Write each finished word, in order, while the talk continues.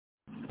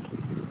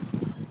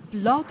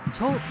Blog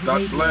Talk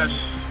God Radio. bless.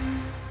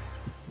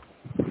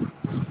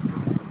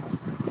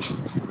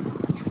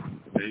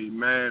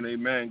 Amen,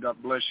 amen.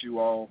 God bless you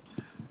all.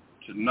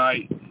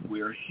 Tonight,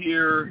 we're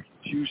here,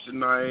 Tuesday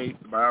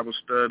night, Bible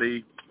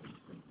study.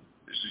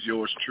 This is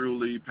yours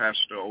truly,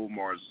 Pastor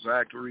Omar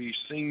Zachary,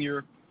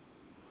 Sr.,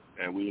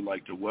 and we would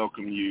like to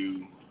welcome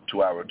you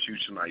to our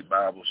Tuesday night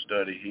Bible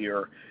study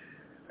here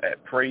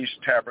at Praise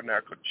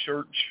Tabernacle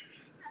Church,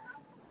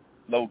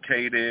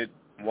 located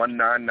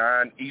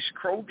 199 East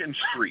Croghan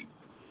Street,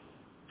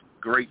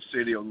 great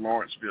city of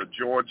Lawrenceville,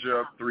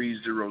 Georgia,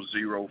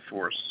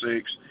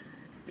 30046.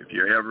 If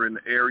you're ever in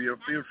the area,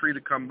 feel free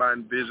to come by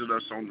and visit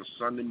us on the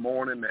Sunday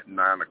morning at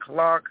 9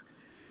 o'clock,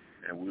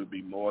 and we'll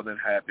be more than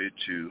happy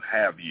to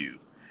have you.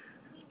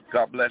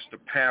 God bless the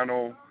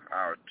panel,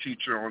 our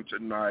teacher on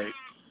tonight,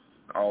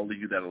 all of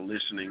you that are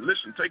listening.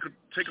 Listen, take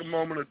a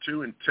moment or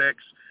two and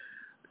text,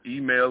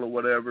 email, or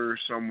whatever,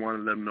 someone,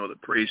 and let them know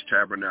that Praise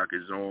Tabernacle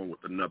is on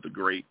with another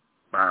great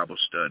Bible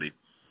study.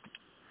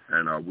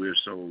 And we're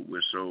so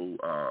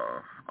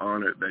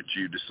honored that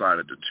you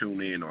decided to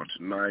tune in on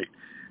tonight.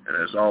 And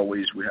as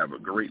always, we have a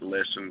great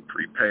lesson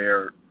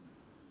prepared,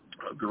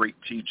 a great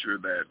teacher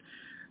that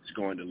is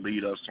going to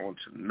lead us on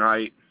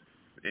tonight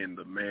in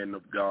the man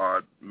of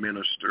God,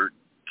 Minister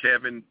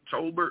Kevin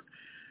Tolbert,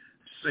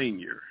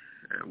 Sr.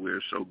 And we're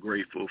so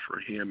grateful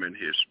for him and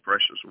his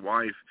precious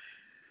wife,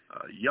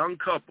 young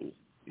couple,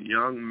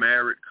 young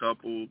married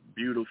couple,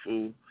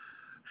 beautiful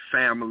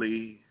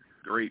family,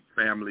 great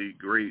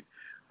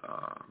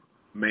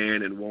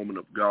man and woman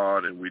of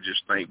God. And we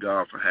just thank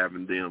God for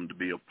having them to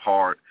be a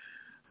part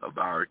of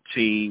our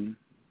team,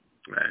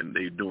 and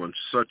they're doing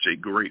such a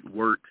great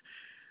work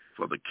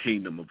for the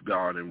kingdom of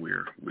God, and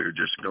we're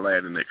just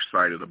glad and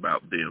excited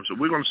about them. So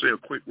we're going to say a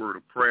quick word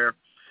of prayer,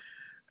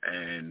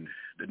 and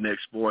the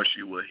next voice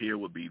you will hear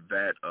will be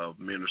that of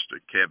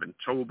Minister Kevin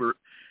Tolbert,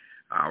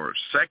 our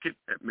second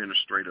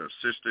administrator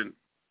assistant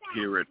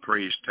here at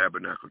Praise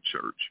Tabernacle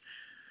Church.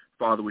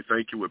 Father, we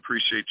thank you. We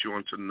appreciate you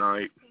on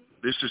tonight.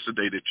 This is the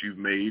day that you've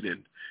made,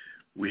 and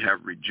we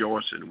have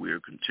rejoiced, and we are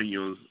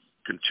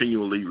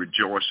continually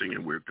rejoicing,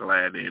 and we're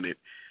glad in it.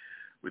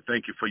 We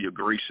thank you for your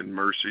grace and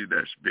mercy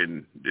that's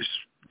been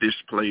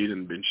displayed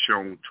and been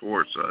shown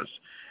towards us.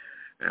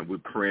 And we're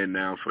praying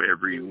now for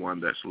everyone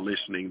that's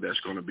listening that's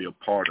going to be a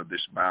part of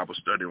this Bible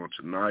study on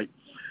tonight.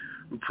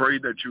 We pray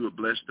that you will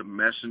bless the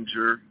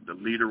messenger, the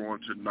leader on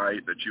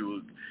tonight, that you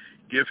will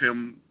give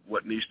him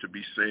what needs to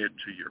be said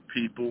to your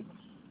people,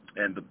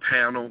 and the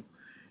panel,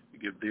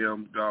 give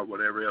them, God,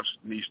 whatever else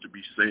needs to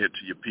be said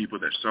to your people,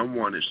 that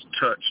someone is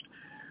touched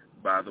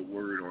by the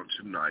word on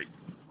tonight.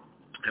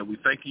 And we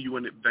thank you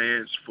in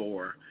advance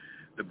for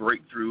the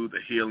breakthrough, the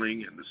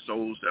healing, and the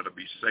souls that will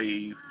be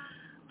saved,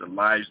 the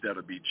lives that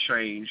will be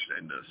changed,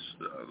 and the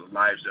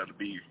lives that will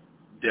be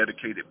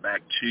dedicated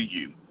back to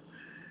you.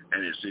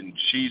 And it's in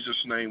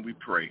Jesus' name we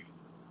pray.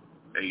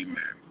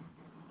 Amen.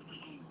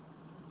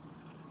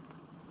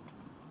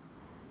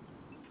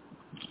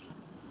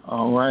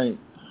 All right.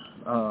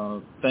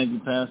 Thank you,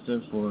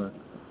 Pastor, for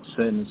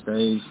setting the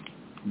stage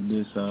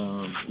this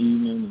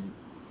evening. And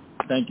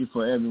thank you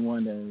for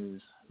everyone that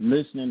is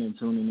listening and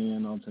tuning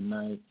in on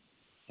tonight.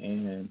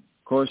 And, of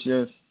course,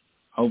 just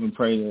hope and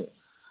pray that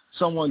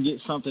someone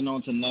gets something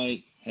on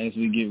tonight as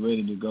we get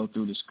ready to go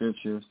through the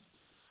scriptures.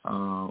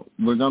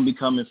 We're going to be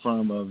coming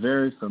from a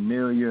very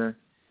familiar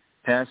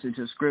passage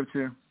of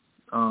scripture.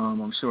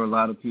 I'm sure a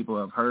lot of people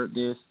have heard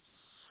this.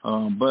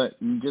 But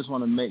we just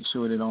want to make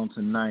sure that on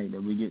tonight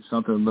that we get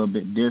something a little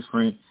bit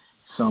different.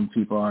 Some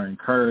people are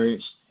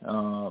encouraged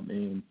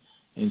and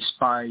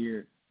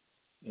inspired.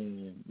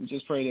 And we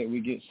just pray that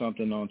we get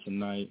something on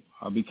tonight.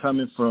 I'll be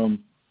coming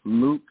from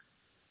Luke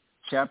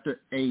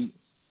chapter 8,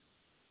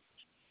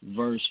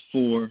 verse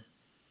 4.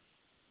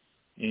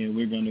 And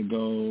we're going to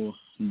go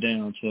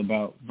down to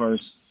about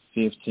verse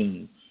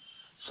 15.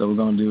 So we're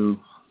going to do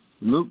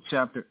Luke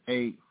chapter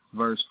 8,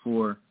 verse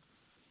 4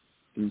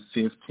 through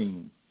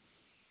 15.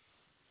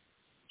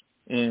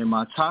 And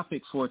my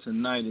topic for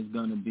tonight is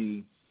going to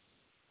be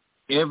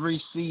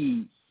every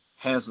seed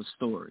has a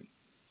story.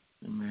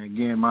 And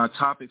again, my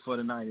topic for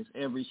tonight is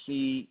every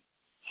seed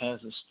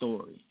has a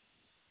story.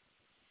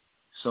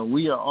 So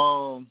we are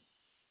all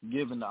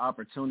given the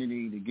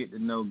opportunity to get to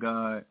know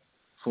God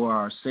for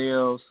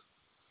ourselves.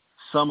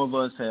 Some of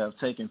us have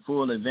taken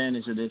full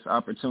advantage of this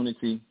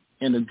opportunity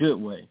in a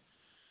good way.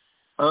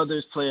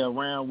 Others play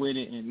around with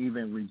it and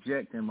even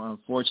reject him,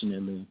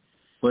 unfortunately.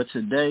 But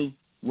today,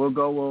 we'll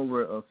go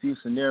over a few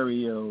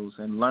scenarios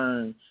and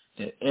learn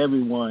that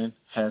everyone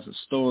has a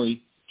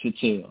story to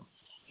tell.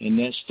 And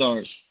that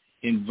starts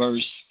in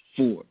verse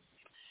 4.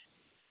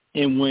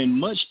 And when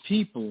much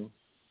people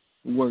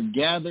were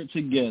gathered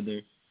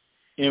together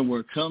and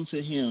were come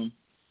to him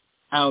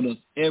out of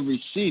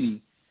every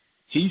city,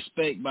 he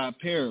spake by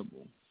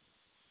parable.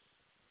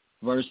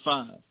 Verse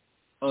 5.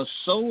 A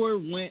sower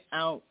went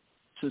out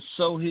to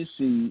sow his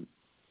seed,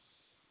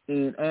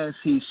 and as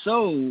he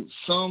sowed,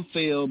 some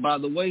fell by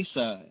the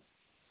wayside,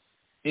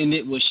 and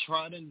it was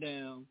trodden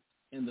down,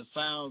 and the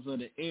fowls of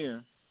the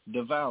air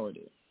devoured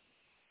it.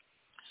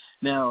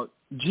 Now,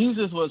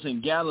 Jesus was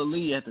in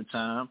Galilee at the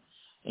time,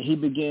 and he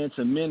began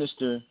to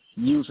minister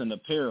using a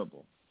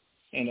parable.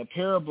 And a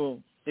parable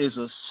is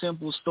a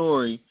simple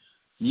story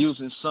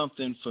using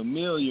something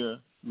familiar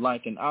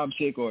like an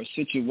object or a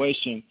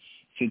situation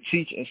to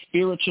teach a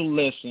spiritual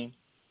lesson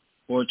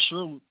or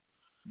truth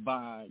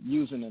by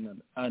using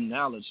an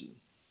analogy.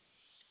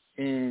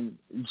 And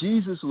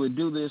Jesus would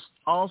do this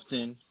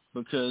often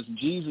because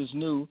Jesus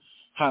knew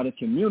how to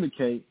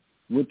communicate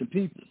with the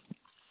people.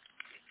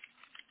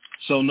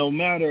 So no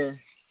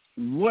matter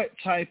what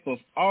type of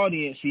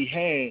audience he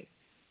had,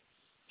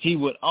 he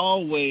would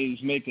always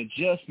make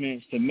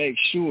adjustments to make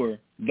sure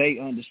they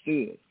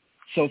understood.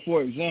 So,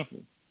 for example,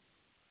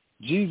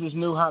 Jesus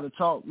knew how to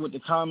talk with the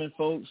common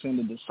folks and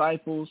the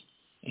disciples,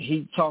 and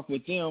he talked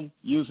with them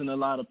using a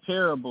lot of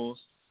parables.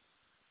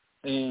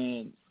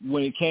 And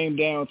when it came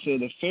down to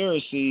the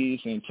Pharisees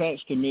and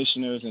tax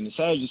commissioners and the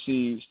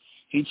Sadducees,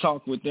 he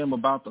talked with them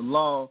about the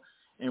law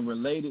and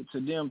related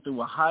to them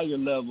through a higher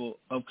level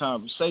of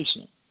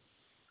conversation.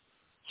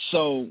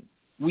 So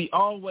we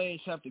always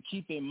have to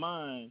keep in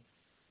mind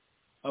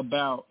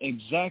about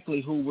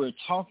exactly who we're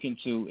talking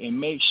to and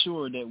make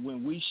sure that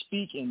when we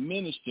speak and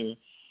minister,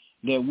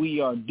 that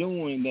we are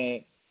doing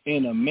that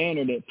in a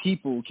manner that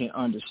people can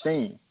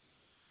understand.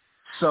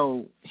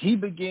 So he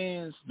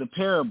begins the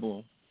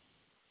parable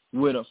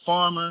with a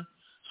farmer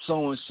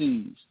sowing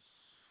seeds.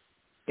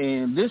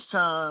 And this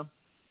time,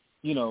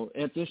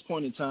 at this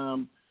point in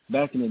time,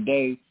 back in the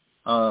day,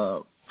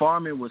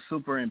 farming was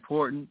super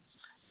important.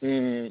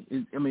 And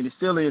it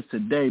still is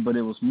today, but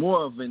it was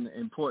more of an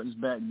importance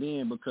back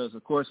then because,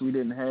 of course, we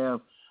didn't have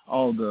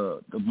all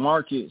the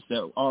markets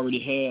that already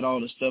had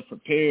all the stuff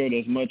prepared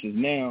as much as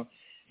now.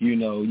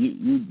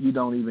 You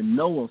don't even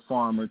know a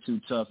farmer too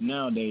tough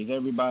nowadays.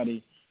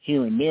 Everybody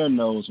here and there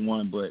knows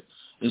one, but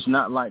it's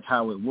not like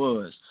how it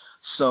was.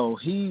 So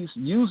he's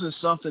using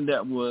something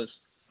that was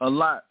a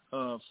lot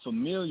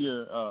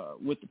familiar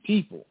with the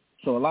people.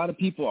 So a lot of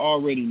people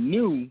already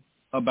knew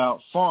about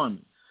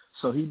farming.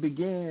 So he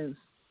begins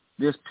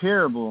this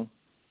parable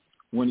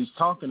when he's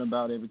talking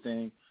about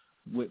everything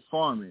with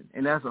farming.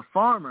 And as the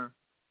farmer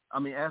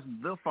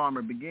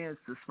begins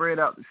to spread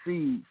out the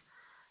seeds,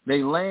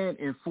 they land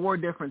in 4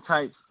 different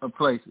types of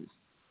places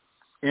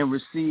and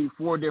receive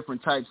 4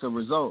 different types of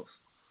results.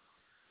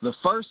 The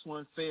first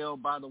one fell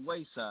by the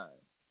wayside.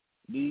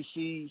 These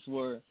seeds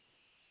were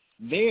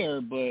there,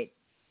 but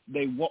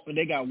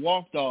they got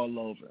walked all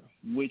over,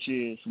 which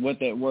is what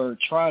that word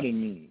trodden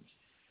means.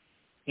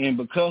 And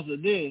because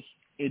of this,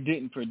 it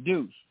didn't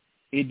produce.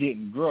 It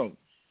didn't grow.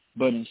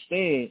 But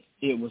instead,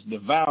 it was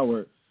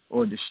devoured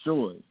or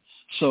destroyed.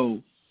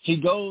 So he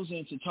goes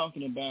into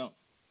talking about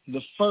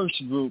the first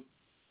group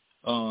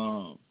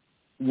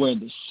where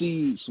the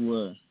seeds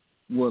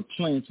were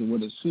planted, where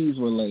the seeds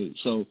were laid.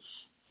 So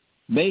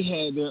they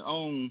had their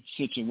own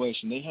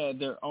situation. They had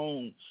their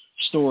own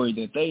story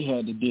that they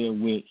had to deal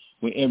with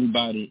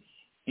everybody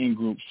in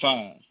verse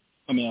 5,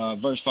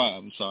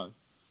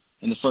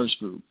 in the first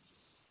group.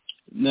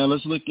 Now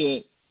let's look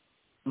at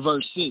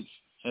verse 6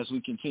 as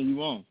we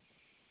continue on.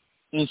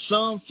 And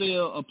some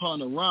fell upon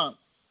the rock,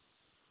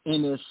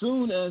 and as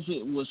soon as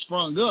it was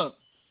sprung up,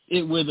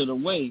 it withered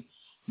away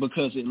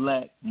because it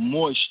lacked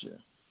moisture.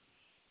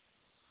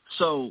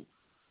 So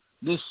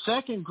this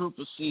second group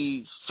of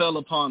seeds fell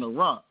upon a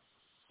rock,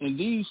 and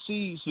these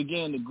seeds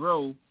began to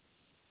grow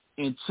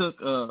and took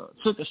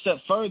a step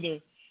further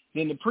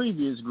than the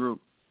previous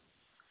group,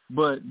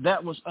 but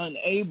that was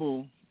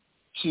unable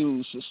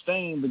to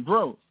sustain the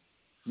growth.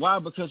 Why?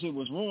 Because it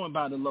was ruined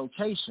by the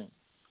location.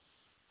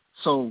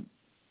 So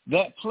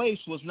that place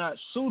was not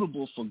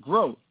suitable for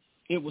growth.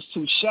 It was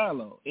too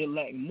shallow. It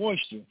lacked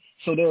moisture.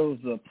 So there was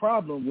a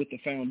problem with the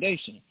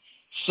foundation.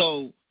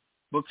 So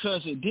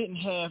because it didn't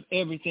have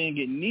everything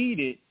it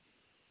needed,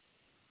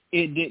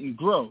 it didn't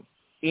grow.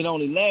 It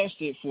only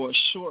lasted for a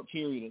short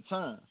period of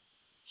time.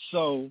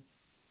 So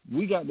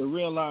we got to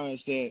realize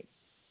that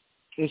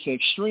it's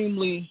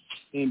extremely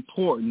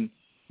important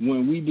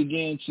when we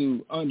begin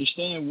to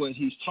understand what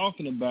he's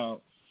talking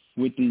about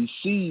with these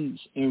seeds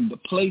and the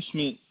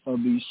placement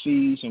of these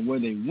seeds and where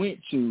they went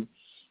to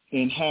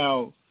and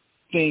how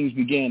things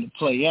began to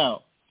play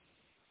out.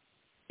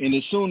 And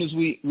as soon as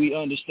we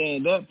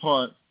understand that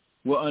part,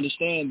 we'll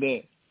understand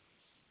that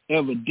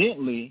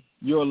evidently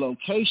your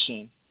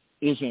location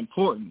is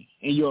important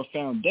and your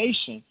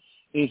foundation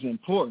is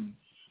important.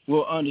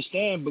 We'll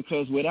understand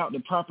because without the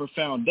proper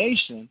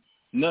foundation,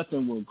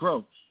 nothing will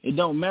grow. It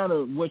don't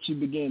matter what you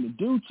begin to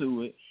do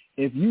to it.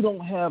 If you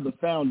don't have the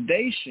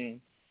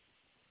foundation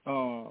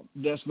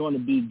that's going to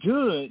be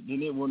good,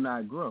 then it will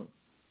not grow.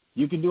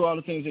 You can do all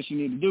the things that you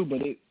need to do,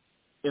 but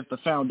if the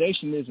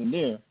foundation isn't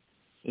there,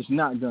 it's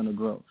not going to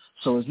grow.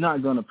 So it's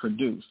not going to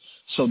produce.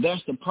 So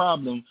that's the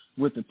problem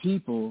with the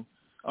people,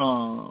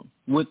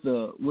 with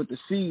the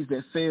seeds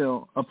that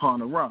fell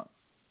upon the rock.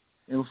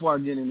 And before I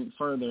get any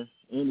further,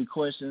 any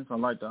questions? I'd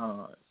like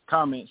to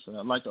comments.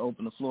 I'd like to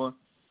open the floor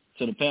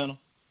to the panel.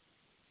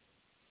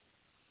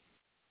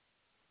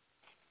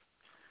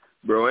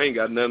 Bro, I ain't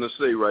got nothing to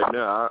say right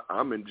now.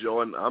 I'm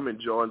enjoying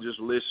just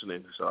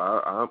listening. So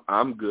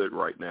I'm good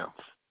right now.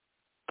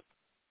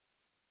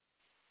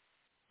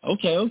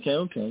 Okay.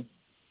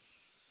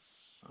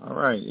 All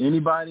right.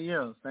 Anybody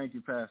else? Thank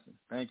you, Pastor.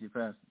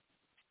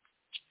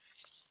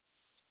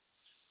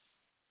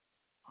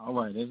 All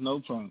right, there's no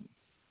problem.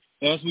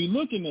 As we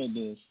looking at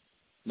this,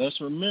 let's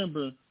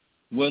remember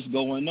what's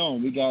going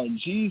on. We got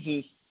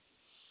Jesus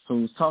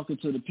who's talking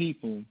to the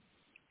people,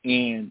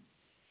 and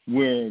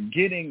we're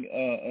getting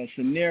a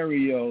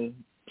scenario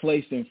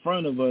placed in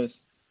front of us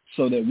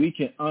so that we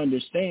can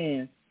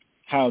understand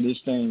how this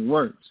thing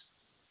works.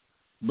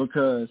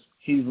 Because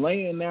he's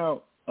laying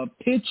out a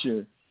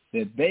picture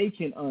that they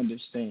can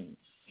understand.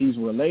 He's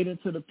relating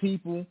to the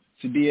people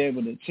to be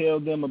able to tell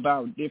them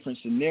about different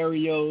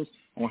scenarios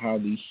on how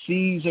these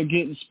seeds are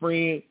getting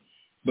spread,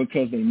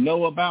 because they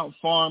know about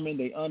farming.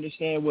 They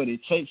understand what it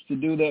takes to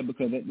do that,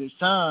 because at this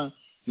time,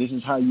 this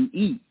is how you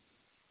eat.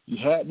 You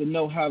had to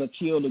know how to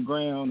till the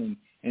ground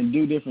and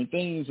do different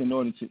things in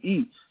order to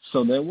eat.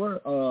 So there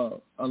were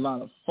a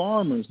lot of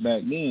farmers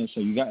back then. So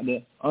you got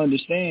to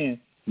understand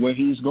where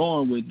he's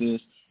going with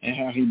this and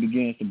how he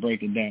begins to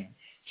break it down.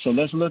 So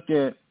let's look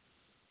at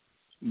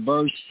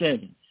verse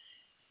 7.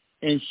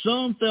 And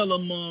some fell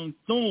among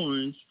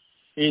thorns,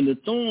 and the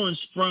thorns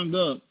sprung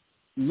up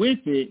with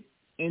it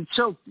and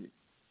choked it.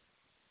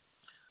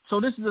 So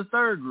this is the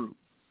third group.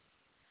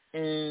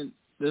 And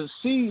the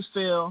seeds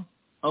fell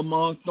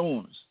among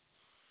thorns.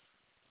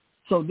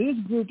 So this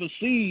group of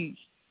seeds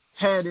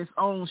had its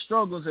own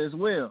struggles as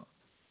well.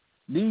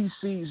 These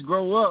seeds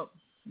grow up,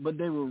 but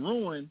they were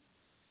ruined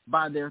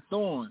by their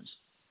thorns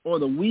or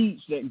the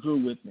weeds that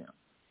grew with them.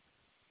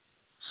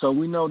 So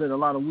we know that a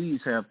lot of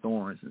weeds have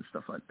thorns and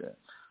stuff like that.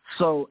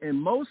 So in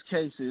most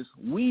cases,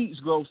 weeds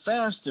grow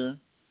faster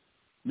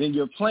than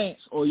your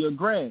plants or your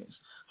grass.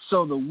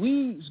 So the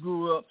weeds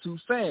grew up too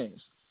fast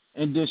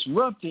and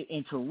disrupted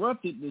and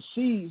corrupted the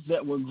seeds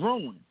that were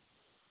growing.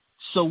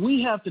 So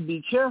we have to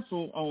be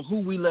careful on who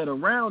we let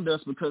around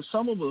us, because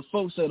some of the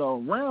folks that are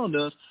around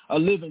us are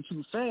living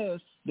too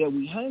fast that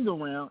we hang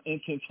around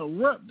and can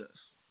corrupt us.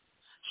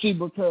 See,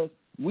 because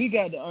we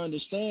got to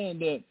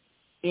understand that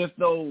if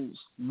those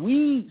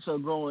weeds are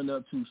growing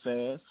up too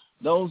fast,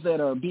 those that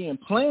are being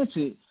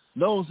planted,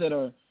 those that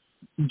are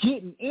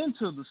getting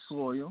into the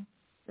soil,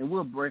 and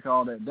we'll break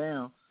all that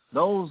down,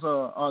 those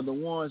are the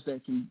ones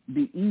that can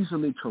be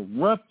easily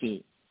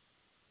corrupted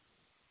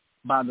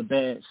by the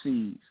bad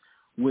seeds,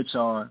 which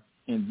are,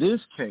 in this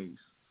case,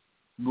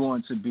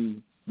 going to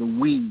be the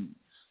weeds.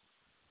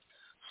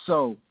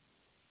 So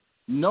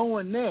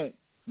knowing that,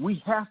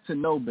 we have to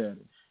know better.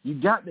 You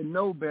got to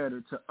know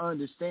better to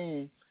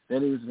understand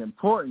that it is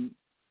important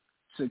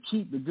to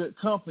keep the good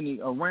company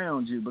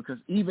around you, because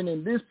even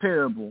in this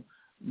parable,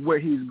 where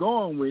he's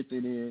going with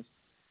it is,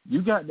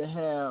 you got to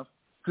have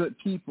good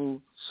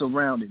people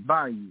surrounded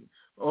by you.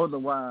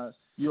 Otherwise,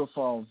 you'll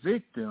fall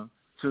victim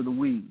to the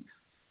weeds.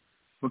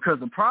 Because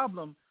the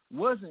problem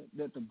wasn't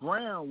that the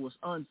ground was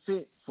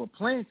unfit for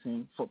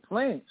planting, for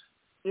plants.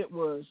 It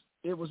was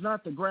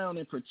not the ground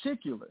in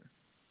particular,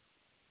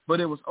 but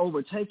it was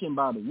overtaken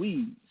by the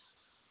weeds.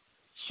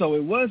 So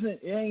it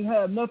ain't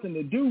had nothing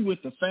to do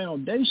with the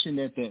foundation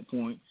at that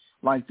point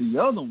like the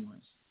other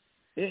ones.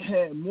 It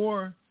had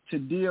more to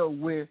deal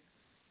with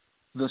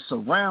the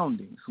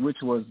surroundings,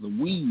 which was the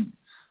weeds.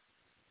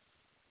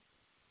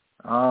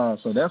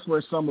 So that's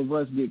where some of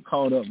us get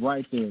caught up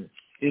right there.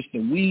 It's the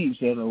weeds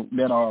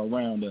that are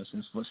around us.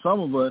 And for some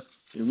of us,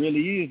 it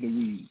really is the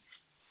weeds.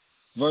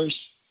 Verse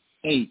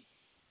 8.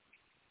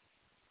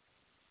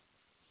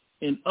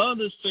 And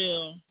others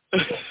fell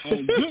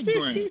on good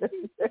ground.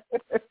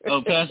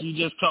 Oh, Pastor, you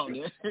just caught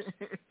that.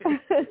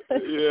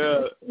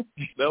 Yeah,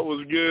 that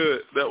was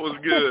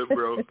good,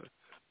 bro.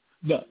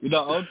 No,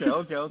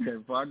 okay.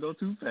 Before I go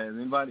too fast,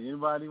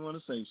 anybody want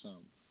to say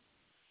something?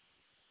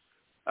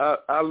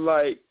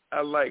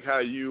 I like how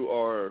you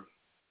are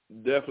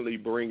definitely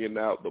bringing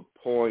out the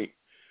point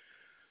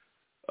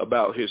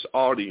about his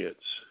audience.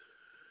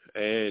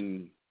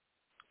 And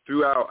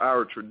throughout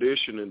our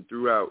tradition and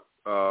throughout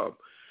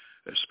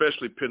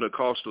especially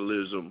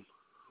Pentecostalism,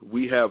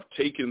 we have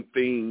taken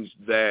things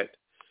that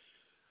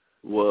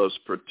was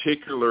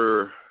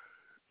particular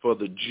for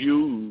the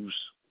Jews,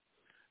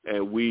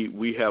 and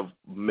we have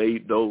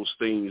made those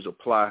things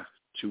apply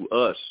to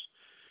us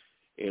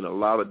in a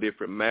lot of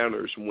different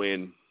manners,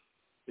 when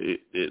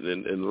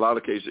in a lot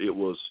of cases it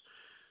was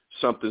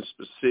something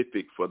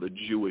specific for the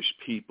Jewish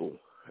people.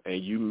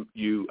 And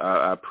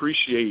I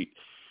appreciate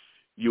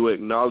you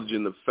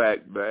acknowledging the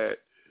fact that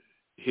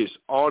his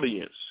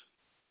audience,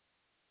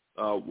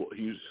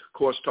 he's of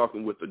course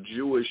talking with the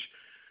Jewish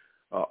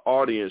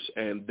audience,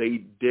 and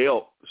they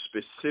dealt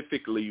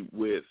specifically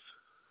with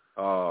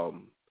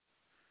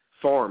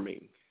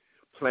farming,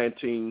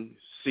 planting,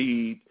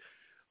 seed,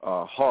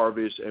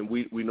 harvest. And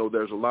we know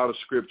there's a lot of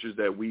scriptures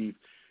that we've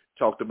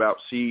talked about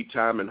seed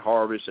time and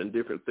harvest and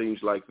different things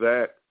like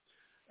that.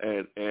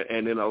 And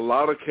in a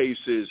lot of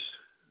cases,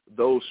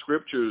 those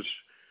scriptures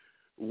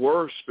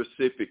were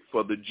specific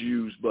for the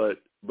Jews, but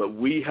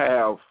we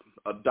have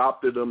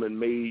adopted them and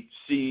made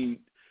seed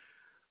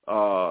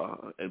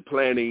and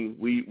planting.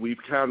 We've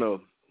kind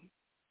of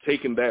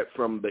taken that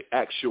from the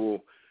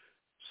actual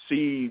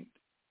seed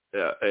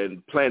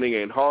and planting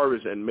and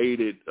harvest and made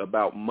it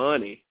about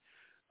money,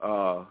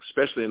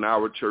 especially in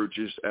our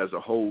churches as a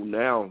whole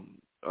now.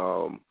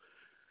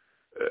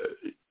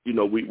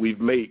 We've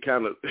made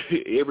kind of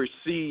every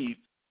seed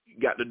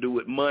got to do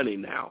with money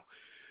now.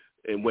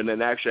 And when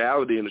in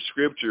actuality in the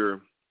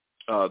scripture,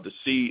 the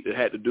seed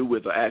had to do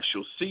with the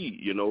actual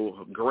seed,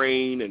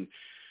 grain and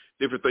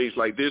different things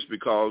like this,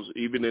 because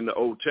even in the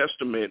Old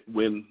Testament,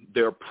 when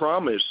they're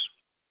promised,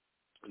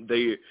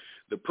 the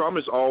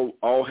promise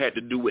all had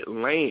to do with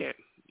land,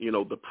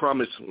 the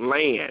promised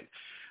land.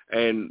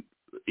 And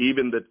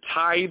even the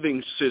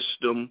tithing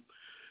system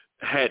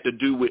had to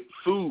do with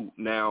food.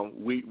 Now,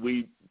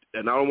 we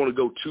and I don't want to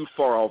go too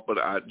far off, but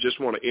I just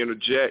want to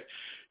interject,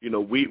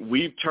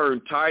 we've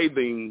turned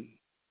tithing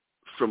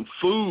from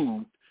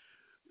food,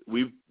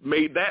 we've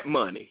made that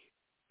money.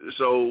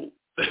 So,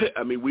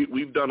 I mean,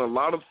 we've done a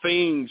lot of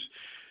things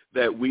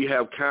that we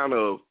have kind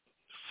of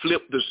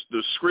flipped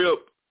the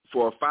script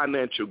for a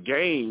financial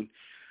gain,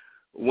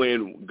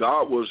 when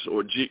God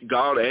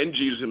God and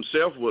Jesus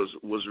himself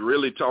was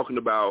really talking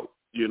about,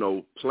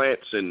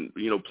 plants and,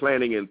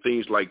 planting and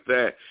things like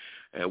that.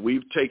 And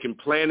we've taken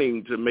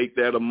planting to make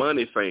that a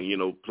money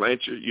thing,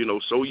 plant your,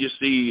 sow your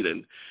seed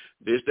and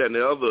this, that, and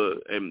the other.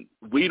 And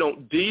we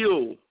don't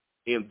deal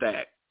in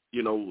that.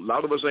 A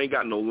lot of us ain't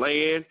got no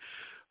land.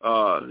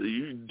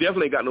 You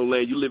definitely ain't got no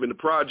land. You live in the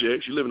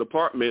projects, you live in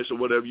apartments or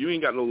whatever. You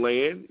ain't got no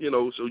land,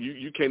 so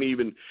you can't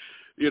even,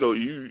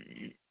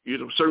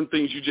 certain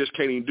things you just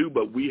can't even do.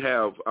 But we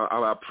have,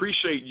 I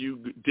appreciate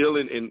you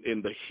dealing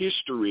in the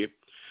history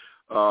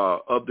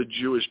of the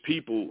Jewish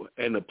people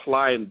and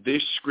applying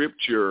this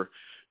scripture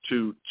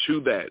to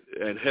that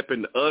and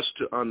helping us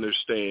to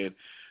understand,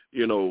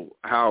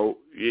 how,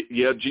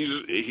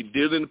 Jesus, he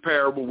did in the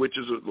parable, which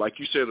is, like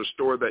you said, a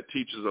story that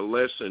teaches a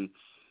lesson,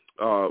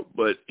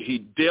 but he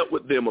dealt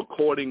with them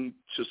according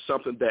to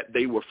something that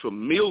they were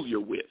familiar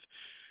with.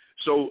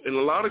 So in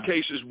a lot of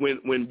cases,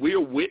 when we're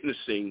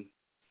witnessing,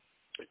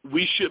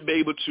 we should be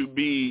able to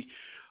be,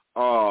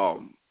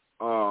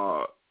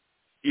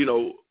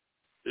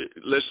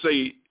 let's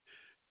say,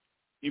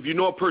 if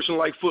a person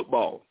like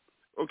football,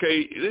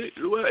 okay,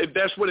 well, if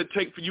that's what it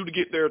takes for you to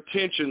get their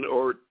attention,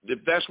 or if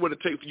that's what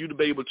it takes for you to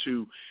be able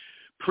to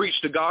preach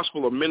the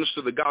gospel or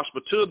minister the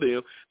gospel to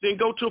them, then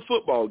go to a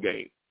football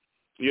game.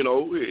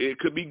 It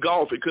could be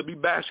golf, it could be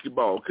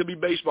basketball, it could be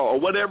baseball, or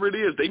whatever it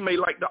is. They may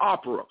like the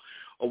opera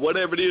or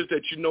whatever it is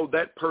that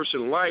that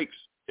person likes.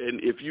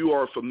 And if you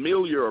are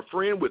familiar or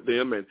friend with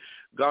them and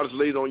God has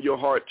laid on your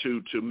heart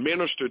to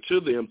minister to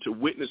them, to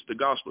witness the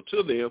gospel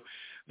to them,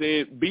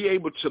 then be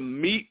able to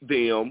meet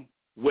them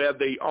where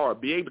they are,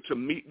 be able to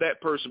meet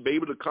that person, be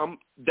able to come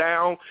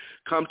down,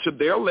 come to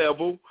their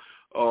level,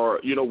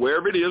 or,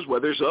 wherever it is,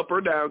 whether it's up or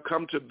down,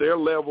 come to their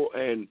level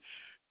and,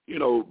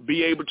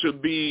 be able to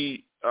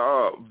be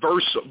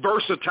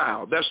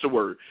versatile. That's the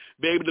word.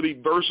 Be able to be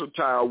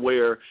versatile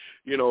where,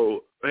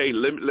 hey,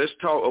 let's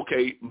talk.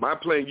 Okay, my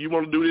plan, you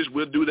want to do this,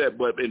 we'll do that.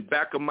 But in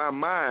back of my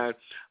mind,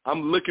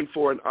 I'm looking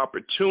for an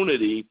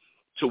opportunity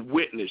to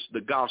witness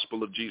the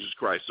gospel of Jesus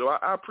Christ. So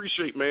I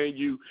appreciate, man,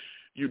 you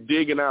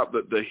digging out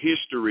the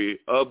history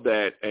of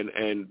that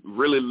and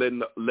really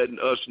letting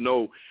us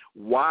know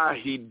why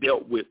he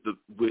dealt with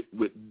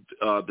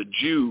the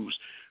Jews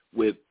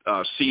with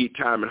seed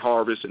time and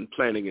harvest and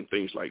planting and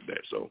things like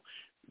that. So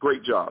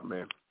great job,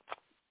 man.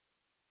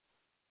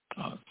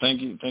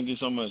 Thank you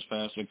so much,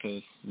 Pastor,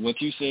 because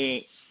what you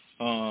said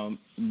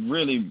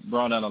really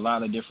brought out a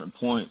lot of different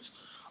points.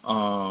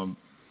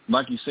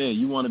 Like you said,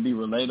 you want to be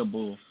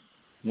relatable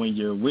when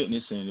you're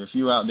witnessing. If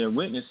you're out there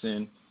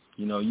witnessing,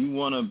 you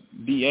want to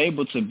be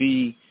able to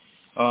be,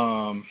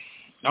 I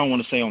don't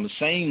want to say on the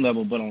same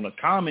level, but on a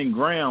common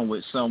ground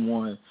with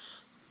someone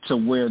to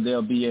where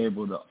they'll be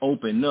able to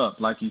open up,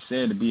 like you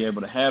said, to be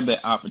able to have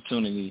that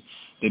opportunity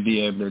to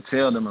be able to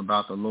tell them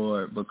about the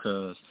Lord,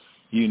 because,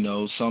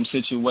 some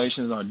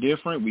situations are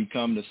different. We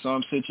come to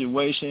some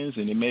situations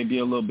and it may be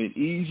a little bit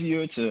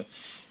easier to,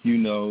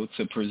 to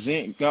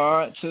present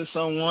God to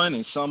someone,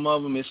 and some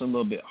of them it's a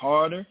little bit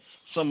harder.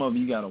 Some of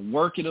you got to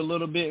work it a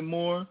little bit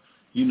more,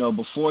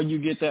 before you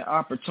get that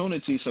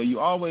opportunity. So you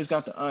always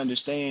got to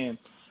understand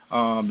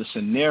the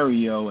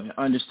scenario and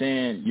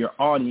understand your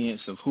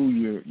audience of who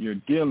you're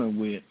dealing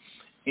with,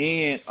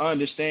 and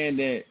understand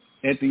that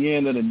at the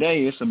end of the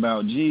day, it's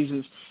about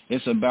Jesus.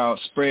 It's about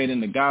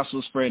spreading the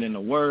gospel, spreading the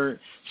word.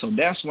 So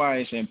that's why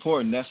it's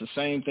important. That's the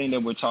same thing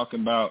that we're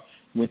talking about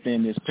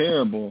within this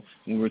parable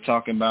when we're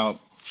talking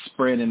about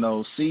spreading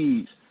those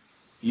seeds,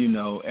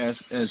 as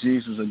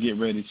Jesus will get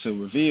ready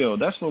to reveal.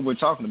 That's what we're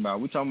talking about.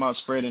 We're talking about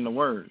spreading the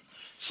word.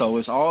 So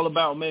it's all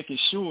about making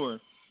sure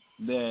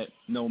that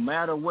no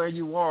matter where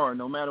you are,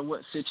 no matter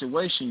what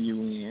situation you're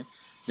in,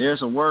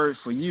 there's a word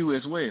for you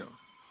as well.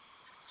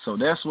 So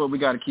that's what we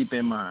got to keep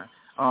in mind.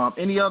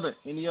 Any other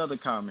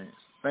comments?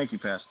 Thank you,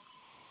 Pastor.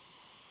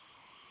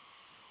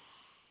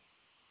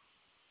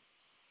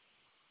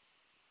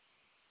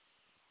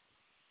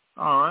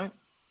 All right.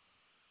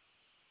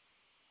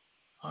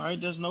 All right,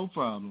 that's no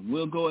problem.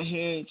 We'll go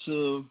ahead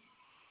to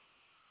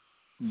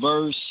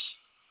verse,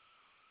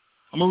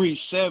 I'm going to read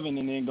 7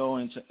 and then go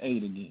into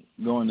 8 again.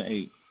 Go into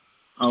 8.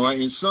 All right,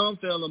 and some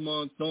fell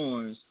among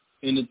thorns,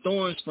 and the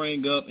thorns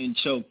sprang up and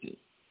choked it.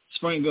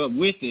 Sprang up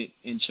with it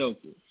and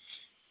choked it.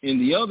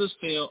 And the others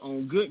fell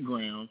on good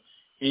ground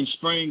and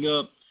sprang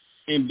up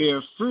and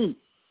bare fruit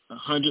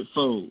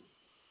 100-fold.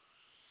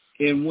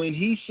 And when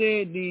he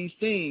said these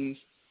things,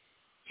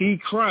 he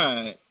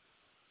cried,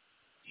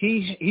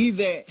 He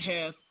that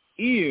hath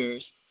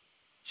ears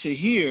to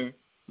hear,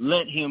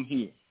 let him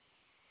hear.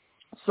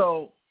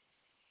 So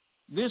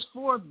this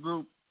fourth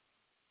group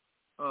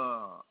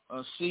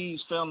of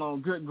seeds fell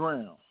on good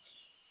ground.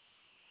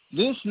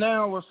 This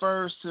now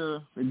refers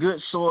to the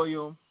good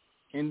soil,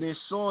 and this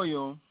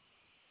soil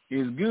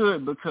is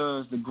good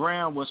because the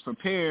ground was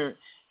prepared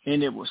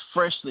and it was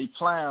freshly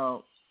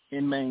plowed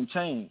and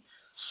maintained.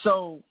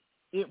 So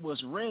it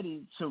was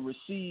ready to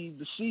receive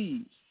the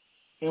seeds.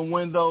 And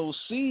when those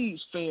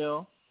seeds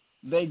fell,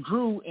 they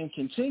grew and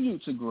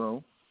continued to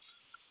grow,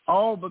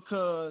 all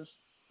because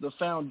the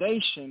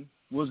foundation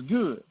was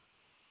good.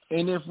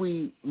 And if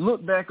we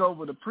look back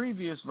over the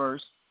previous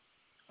verse,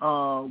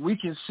 we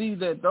can see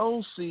that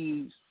those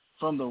seeds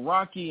from the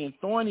rocky and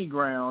thorny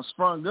ground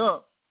sprung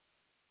up,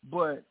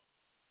 but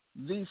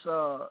this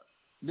was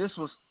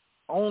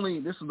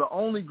the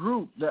only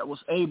group that was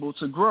able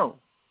to grow,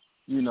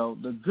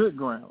 the good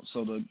ground.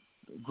 So the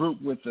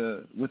group with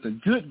the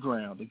good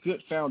ground, the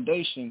good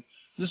foundation,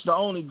 this is the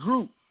only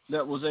group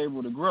that was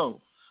able to grow.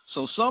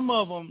 So some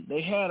of them,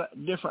 they had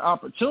different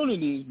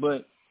opportunities,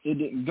 but it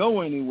didn't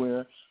go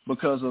anywhere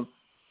because of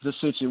the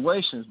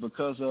situations,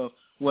 because of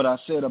what I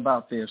said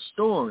about their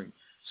story.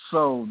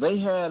 So they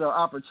had an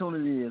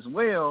opportunity as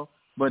well,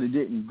 but it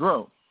didn't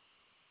grow,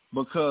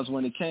 because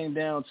when it came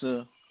down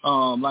to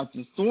like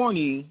the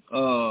thorns,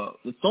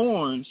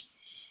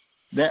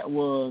 that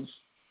was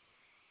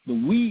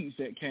the weeds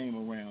that came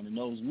around, and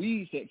those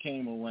weeds that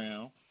came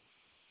around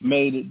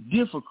made it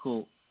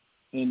difficult,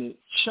 and it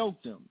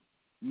choked them,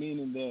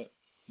 meaning that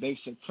they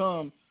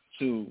succumbed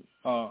to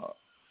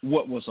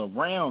what was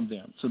around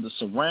them, to the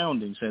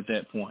surroundings at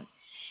that point.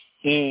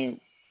 And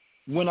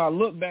when I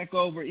look back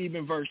over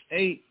even verse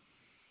 8,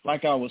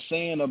 like I was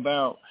saying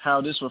about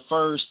how this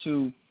refers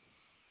to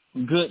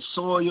good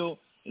soil,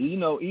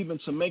 even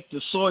to make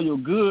the soil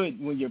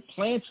good when you're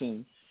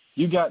planting,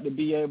 you got to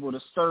be able to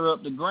stir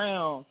up the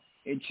ground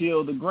and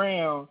till the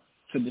ground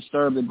to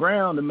disturb the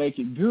ground to make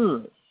it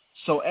good.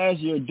 So as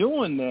you're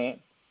doing that,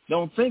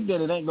 don't think that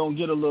it ain't going to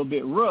get a little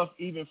bit rough,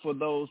 even for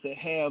those that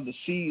have the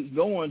seeds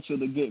going to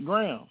the good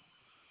ground.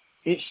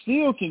 It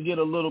still can get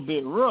a little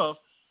bit rough,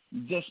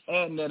 just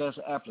adding that as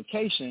an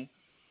application.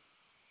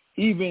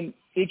 Even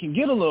it can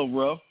get a little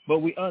rough, but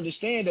we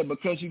understand that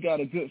because you got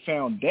a good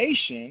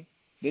foundation,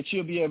 that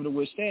you'll be able to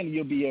withstand and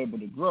you'll be able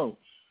to grow,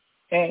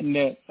 adding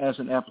that as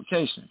an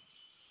application.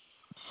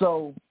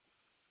 So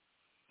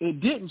it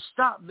didn't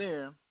stop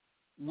there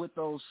with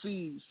those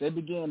seeds. They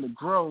began to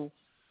grow,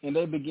 and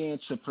they began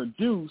to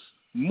produce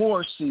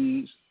more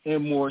seeds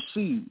and more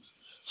seeds.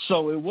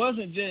 So it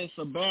wasn't just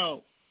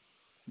about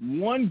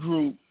one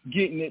group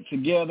getting it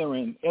together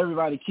and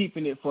everybody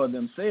keeping it for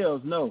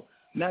themselves. No,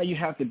 now you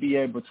have to be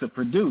able to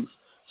produce.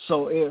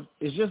 So if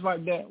it's just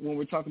like that when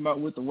we're talking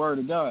about with the Word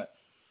of God.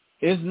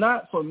 It's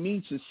not for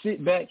me to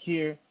sit back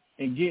here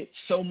and get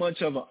so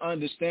much of an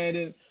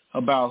understanding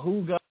about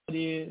who God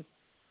is,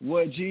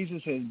 what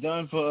Jesus has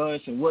done for us,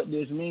 and what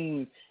this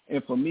means,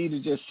 and for me to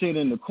just sit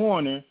in the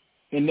corner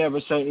and never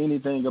say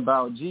anything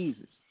about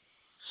Jesus.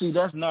 See,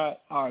 that's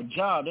not our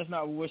job. That's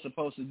not what we're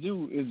supposed to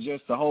do, is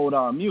just to hold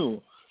our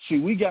mule. See,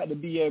 we got to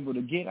be able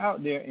to get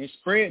out there and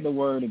spread the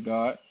word of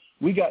God.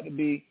 We got to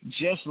be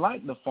just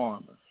like the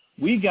farmer.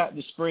 We got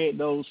to spread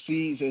those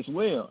seeds as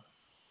well.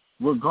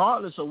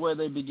 Regardless of where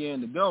they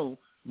begin to go,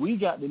 we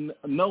got to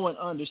know and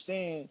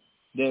understand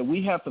that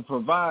we have to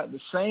provide the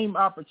same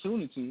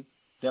opportunity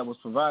that was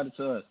provided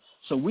to us.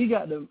 So we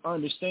got to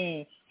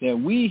understand that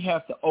we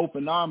have to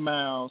open our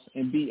mouths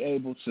and be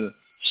able to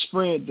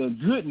spread the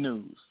good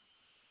news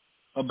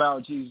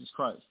about Jesus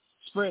Christ.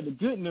 Spread the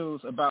good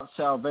news about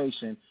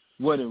salvation,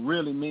 what it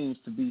really means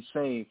to be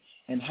saved,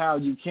 and how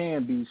you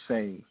can be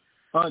saved.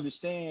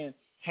 Understand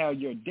how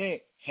your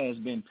debt has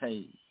been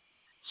paid.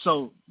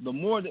 So the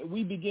more that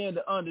we begin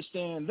to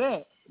understand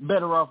that,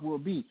 better off we'll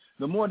be.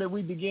 The more that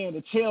we begin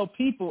to tell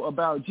people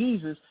about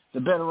Jesus, the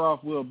better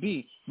off we'll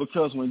be.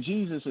 Because when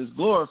Jesus is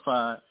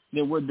glorified,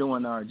 then we're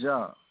doing our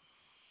job.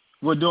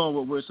 We're doing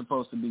what we're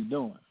supposed to be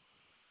doing.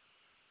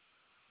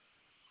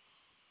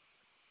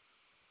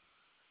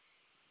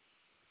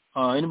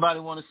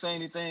 Anybody want to say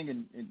anything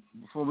and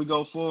before we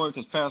go forward?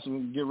 Because Pastor,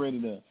 we'll get ready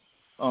to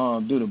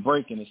do the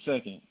break in a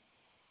second,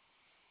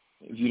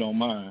 if you don't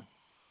mind.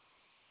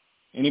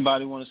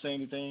 Anybody want to say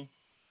anything?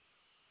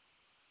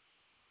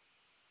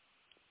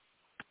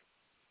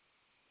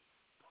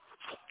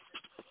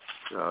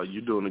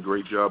 You're doing a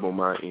great job on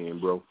my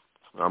end, bro.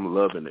 I'm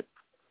loving it.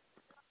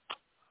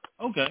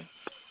 Okay.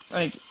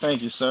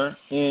 Thank you, sir.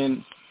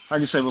 And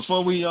like I said,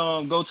 before we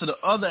go to the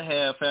other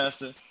half,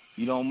 Pastor,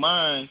 you don't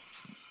mind,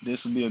 this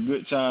would be a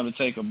good time to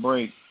take a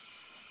break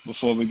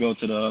before we go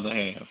to the other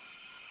half.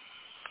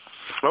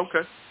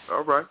 Okay.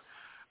 All right.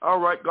 All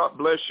right. God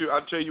bless you.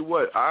 I tell you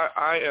what,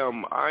 I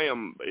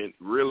am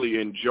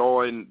really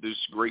enjoying this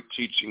great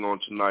teaching on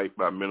tonight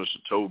by Minister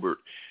Tolbert.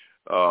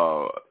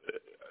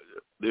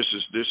 This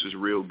is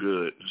real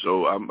good.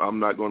 So I'm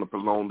not going to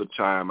prolong the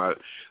time. I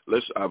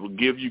will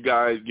give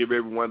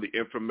everyone the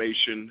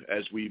information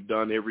as we've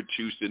done every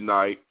Tuesday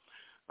night.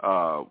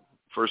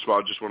 First of all,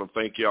 I just want to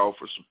thank y'all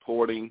for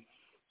supporting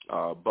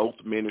both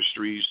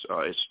ministries,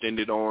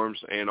 Extended Arms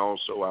and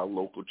also our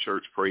local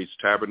church, Praise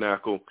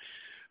Tabernacle.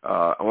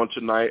 On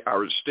tonight,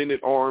 our Extended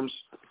Arms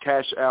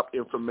Cash App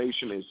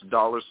information is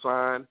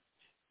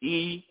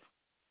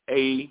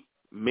 $EA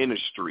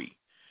Ministry.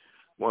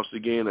 Once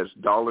again, that's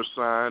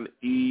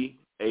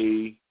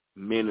 $EA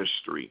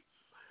Ministry.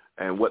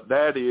 And what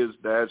that is,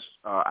 that's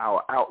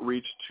our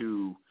outreach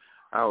to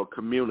our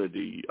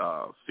community,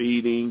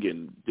 feeding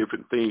and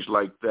different things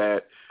like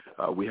that.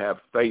 We have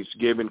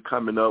Thanksgiving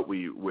coming up.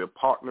 We're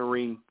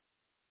partnering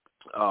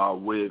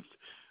with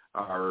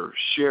our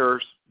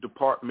Sheriff's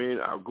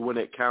Department, our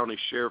Gwinnett County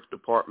Sheriff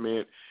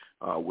Department.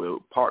 We're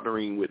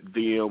partnering with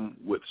them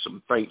with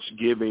some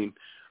Thanksgiving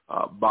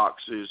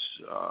boxes.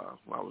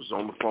 I was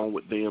on the phone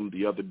with them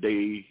the other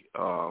day,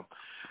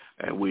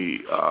 and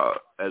we,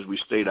 as we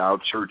stated, our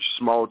church,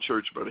 small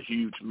church, but a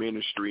huge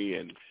ministry,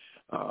 and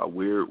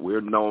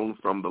we're known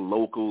from the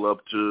local up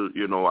to,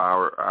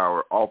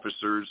 our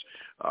officers,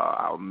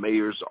 our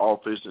mayor's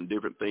office and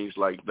different things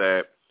like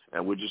that.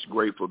 And we're just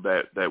grateful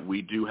that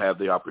we do have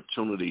the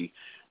opportunity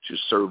to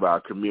serve our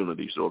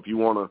community. So if you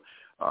want to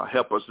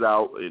help us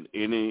out in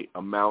any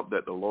amount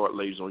that the Lord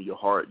lays on your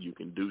heart, you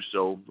can do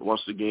so.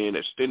 Once again,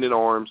 Extended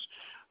Arms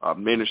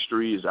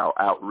Ministry is our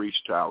outreach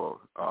to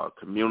our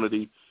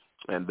community,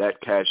 and that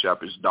cash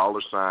app is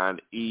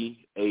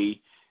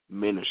 $EA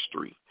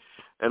Ministry.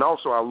 And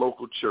also our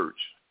local church,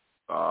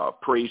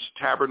 Praise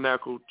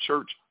Tabernacle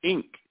Church,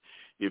 Inc.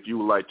 If you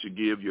would like to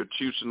give your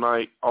Tuesday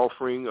night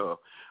offering,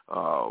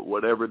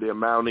 whatever the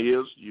amount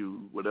is,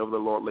 whatever the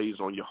Lord lays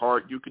on your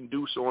heart, you can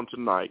do so on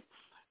tonight.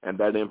 And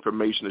that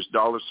information is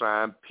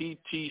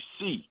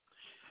 $PTC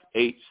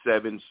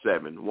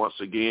 877. Once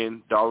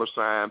again,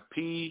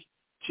 $PTC.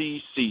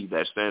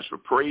 That stands for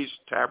Praise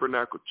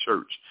Tabernacle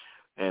Church,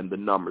 and the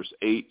number's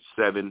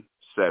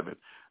 877.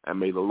 And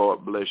may the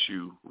Lord bless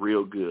you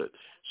real good.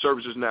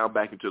 Service is now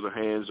back into the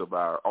hands of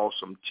our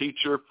awesome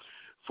teacher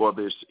for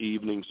this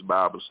evening's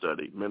Bible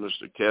study,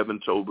 Minister Kevin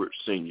Tolbert,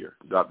 Sr.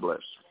 God bless.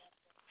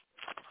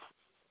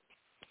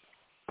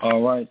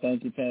 All right.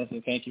 Thank you, Pastor.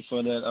 Thank you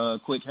for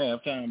that quick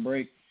halftime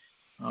break.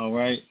 All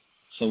right.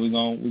 So we're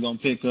gonna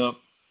pick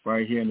up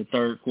right here in the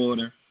third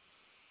quarter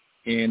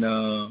in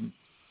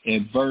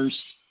verse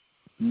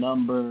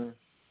number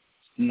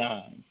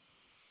 9.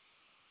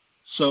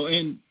 So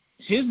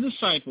his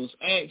disciples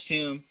asked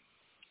him,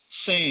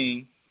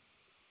 saying,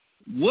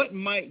 "What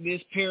might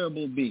this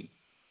parable be?"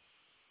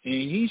 And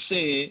he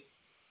said,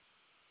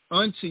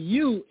 "Unto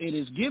you it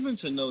is given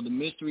to know the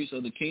mysteries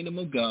of the kingdom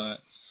of God,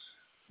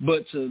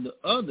 but to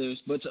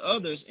others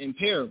in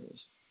parables,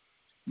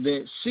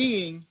 that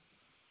seeing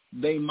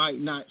they might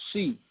not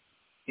see,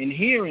 and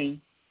hearing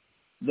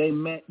they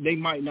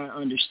might not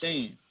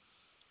understand."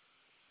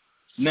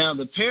 Now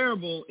the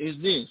parable is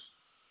this: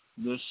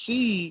 the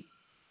seed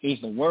is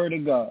the word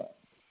of God.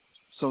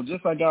 So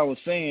just like I was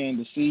saying,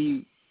 the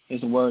seed is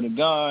the word of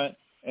God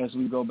as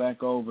we go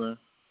back over,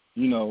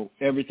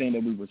 everything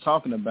that we were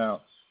talking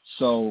about.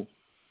 So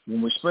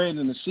when we're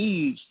spreading the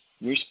seeds,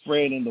 we're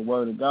spreading the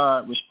word of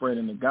God. We're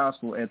spreading the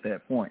gospel at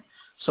that point.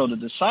 So the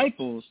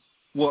disciples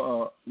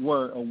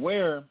were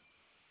aware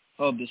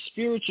of the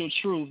spiritual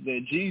truth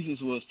that Jesus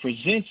was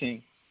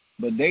presenting,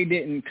 but they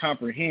didn't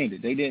comprehend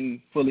it. They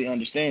didn't fully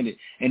understand it,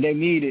 and they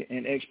needed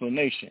an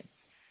explanation.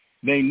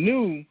 They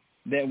knew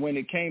that when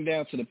it came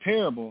down to the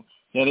parable,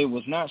 that it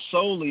was not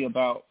solely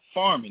about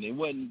farming.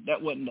 That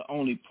wasn't the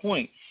only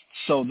point.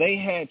 So they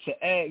had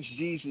to ask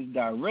Jesus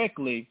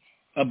directly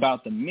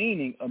about the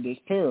meaning of this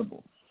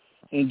parable.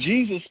 And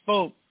Jesus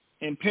spoke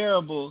in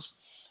parables,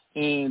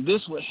 and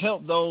this would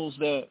help those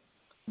that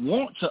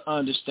want to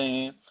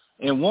understand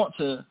and want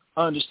to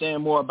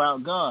understand more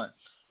about God.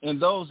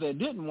 And those that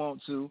didn't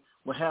want to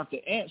would have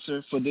to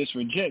answer for this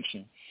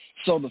rejection.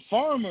 So the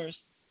farmer's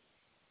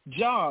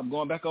job,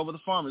 going back over the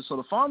farmers, so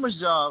the farmer's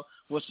job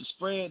was to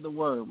spread the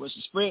word, was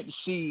to spread the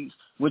seeds,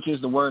 which is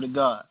the word of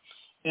God.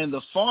 And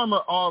the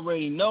farmer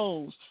already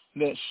knows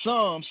that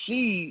some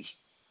seeds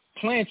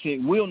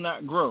planted will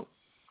not grow.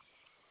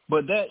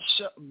 But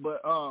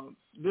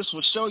this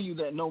will show you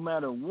that no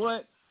matter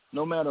what,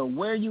 no matter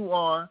where you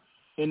are,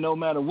 and no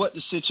matter what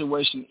the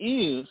situation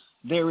is,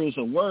 there is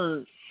a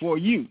word for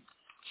you.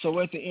 So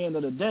at the end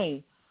of the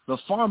day, the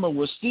farmer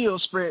will still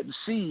spread the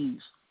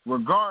seeds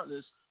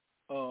regardless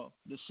of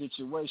the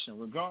situation,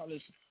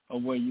 regardless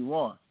of where you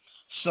are.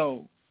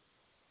 So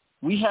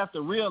we have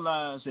to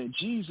realize that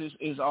Jesus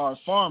is our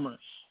farmer,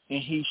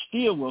 and he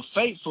still will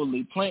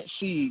faithfully plant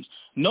seeds,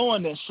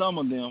 knowing that some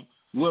of them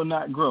will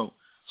not grow.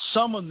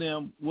 Some of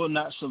them will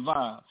not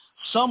survive.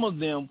 Some of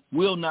them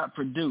will not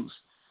produce.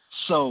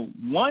 So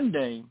one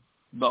day,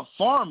 the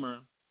farmer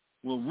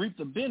will reap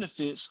the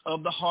benefits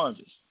of the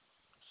harvest,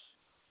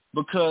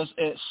 because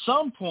at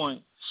some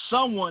point,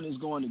 someone is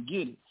going to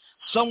get it.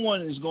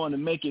 Someone is going to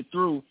make it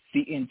through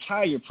the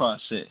entire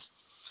process.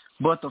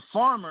 But the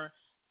farmer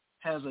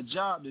has a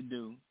job to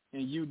do,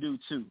 and you do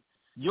too.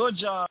 Your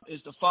job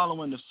is to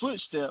follow in the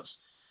footsteps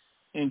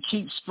and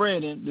keep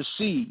spreading the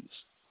seeds,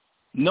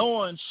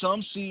 knowing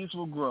some seeds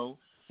will grow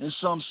and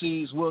some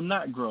seeds will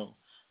not grow,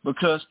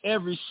 because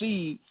every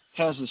seed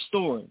has a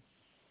story.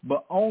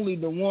 But only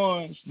the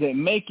ones that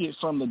make it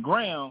from the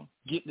ground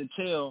get to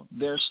tell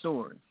their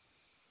story.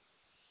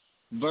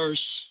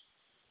 Verse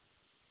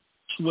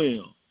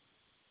 12.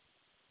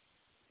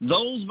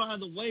 Those by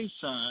the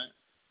wayside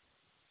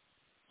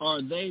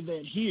are they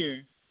that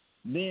hear,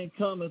 then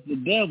cometh the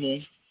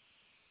devil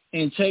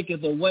and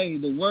taketh away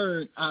the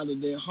word out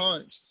of their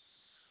hearts,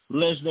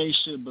 lest they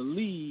should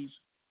believe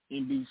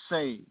and be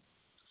saved.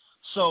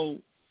 So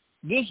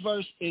this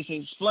verse is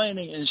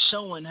explaining and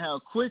showing how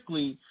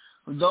quickly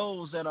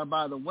those that are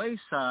by the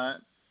wayside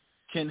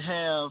can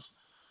have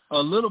a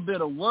little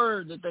bit of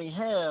word that they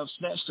have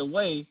snatched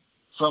away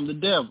from the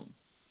devil.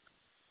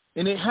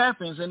 And it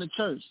happens in the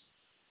church.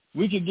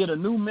 We could get a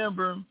new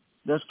member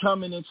that's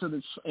coming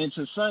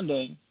into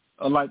Sunday,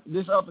 or like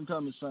this up and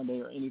coming Sunday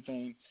or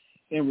anything,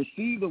 and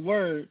receive the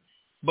word,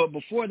 but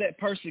before that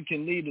person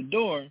can leave the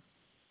door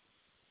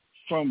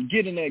from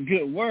getting that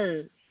good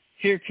word,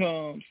 here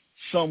comes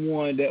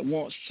someone that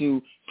wants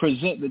to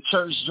present the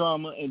church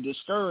drama and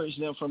discourage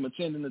them from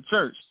attending the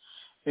church.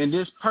 And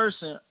this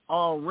person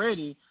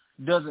already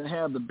doesn't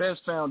have the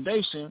best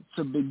foundation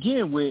to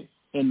begin with,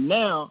 and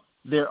now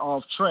they're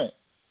off track.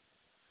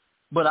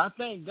 But I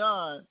thank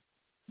God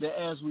that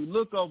as we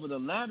look over the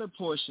latter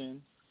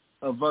portion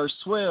of verse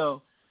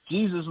 12,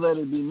 Jesus let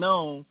it be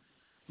known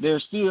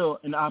there's still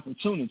an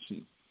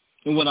opportunity.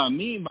 And what I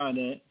mean by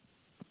that,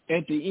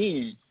 at the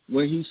end,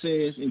 where he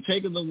says, and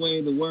taketh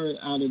away the word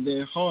out of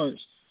their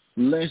hearts,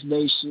 lest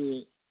they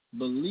should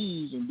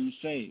believe and be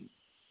saved.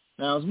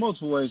 Now, there's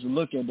multiple ways to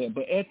look at that,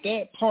 but at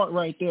that part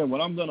right there,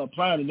 what I'm going to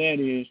apply to that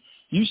is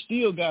you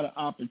still got an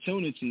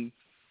opportunity,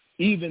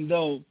 even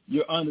though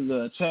you're under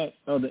the attack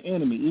of the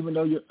enemy, even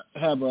though you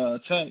have an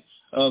attack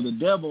of the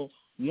devil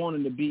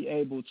wanting to be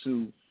able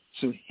to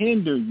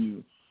hinder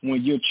you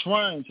when you're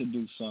trying to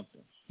do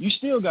something. You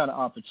still got an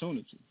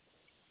opportunity.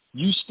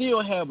 You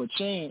still have a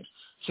chance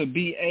to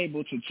be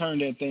able to turn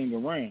that thing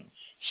around.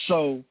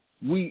 So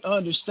we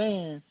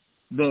understand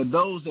that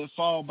those that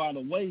fall by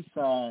the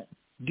wayside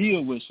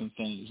deal with some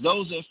things.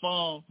 Those that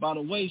fall by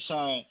the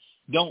wayside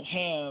don't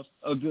have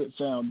a good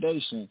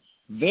foundation.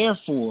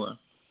 Therefore,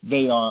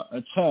 they are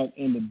attacked,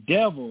 and the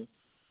devil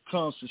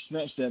comes to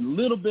snatch that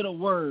little bit of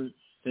word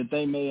that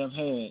they may have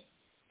had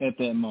at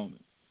that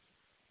moment.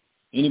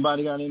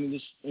 Anybody got anything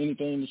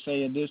to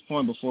say at this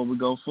point before we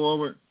go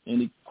forward?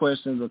 Any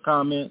questions or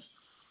comments?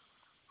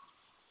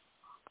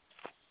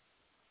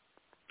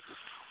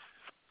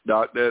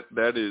 Doc,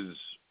 that is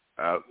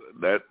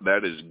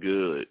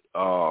good.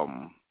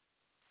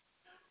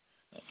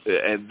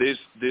 And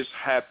this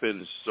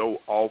happens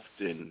so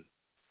often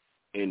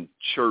in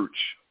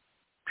church,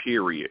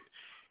 period,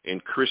 in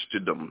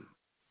Christendom,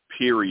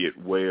 period,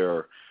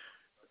 where,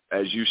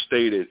 as you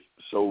stated,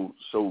 so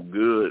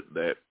good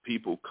that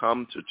people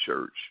come to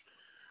church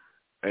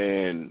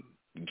and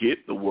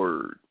get the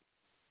word,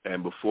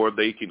 and before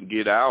they can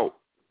get out,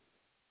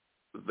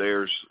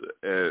 there's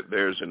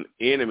an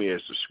enemy,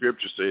 as the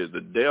scripture says.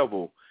 The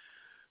devil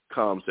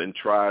comes and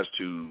tries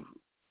to,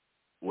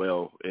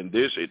 well, in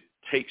this, it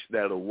takes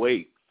that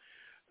away.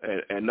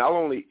 And not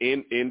only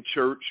in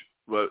church,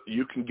 but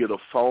you can get a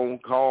phone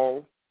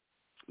call,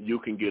 you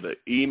can get an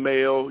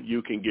email,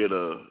 you can get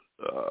a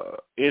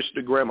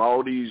Instagram,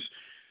 all these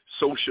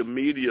social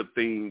media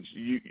things.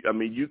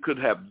 You could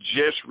have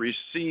just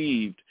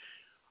received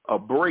a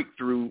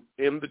breakthrough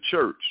in the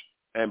church,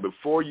 and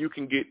before you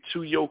can get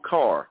to your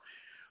car,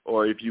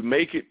 or if you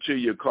make it to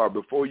your car,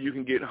 before you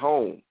can get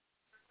home,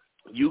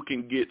 you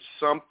can get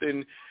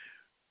something,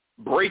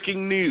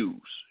 breaking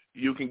news.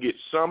 You can get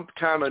some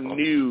kind of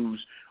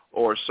news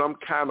or some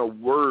kind of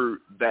word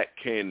that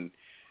can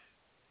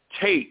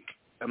take.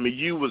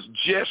 You was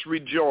just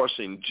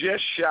rejoicing,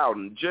 just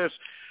shouting, just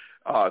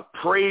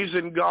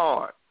praising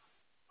God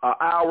an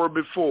hour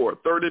before,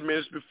 30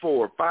 minutes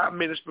before, 5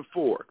 minutes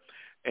before,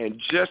 and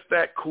just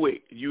that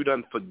quick, you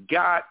done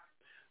forgot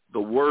the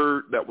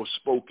word that was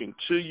spoken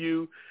to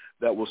you,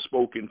 that was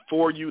spoken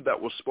for you, that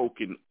was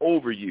spoken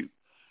over you,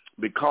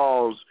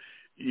 because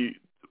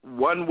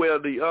one way or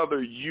the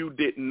other, you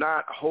did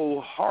not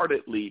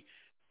wholeheartedly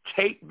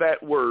take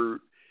that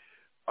word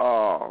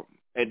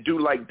and do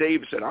like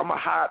David said, I'm going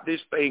to hide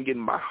this thing in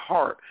my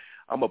heart.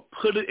 I'm going to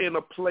put it in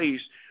a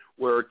place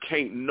where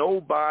can't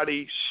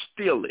nobody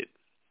steal it,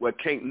 where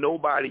can't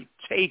nobody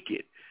take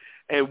it.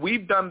 And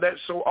we've done that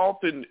so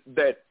often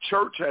that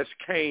church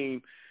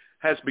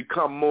has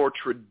become more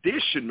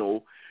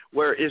traditional,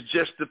 where it's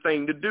just the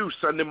thing to do.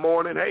 Sunday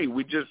morning, hey,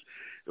 we just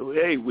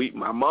Hey,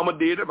 my mama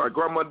did it, my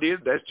grandma did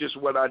it. That's just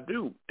what I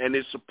do. And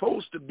it's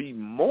supposed to be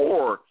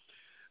more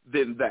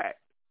than that.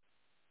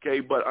 Okay,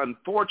 but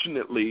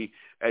unfortunately,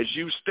 as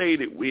you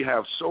stated, we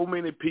have so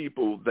many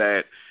people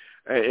that,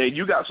 and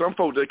you got some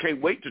folks that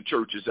can't wait till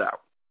church is out.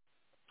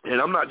 And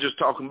I'm not just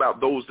talking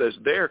about those that's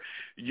there.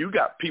 You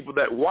got people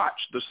that watch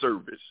the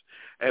service,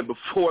 and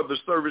before the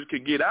service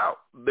could get out,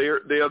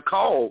 they'll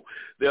call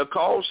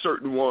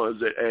certain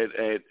ones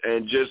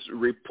and just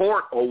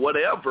report or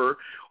whatever,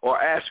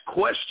 or ask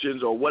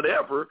questions or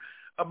whatever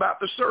about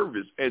the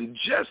service, and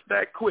just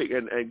that quick.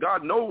 And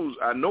God knows,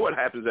 I know it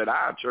happens at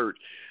our church,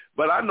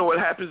 but I know it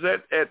happens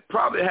at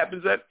probably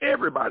happens at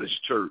everybody's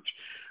church.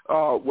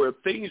 Where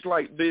things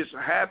like this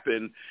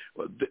happen,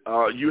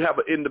 you have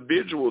an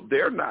individual,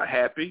 they're not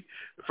happy.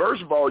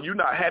 First of all, you're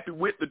not happy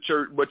with the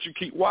church, but you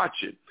keep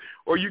watching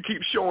or you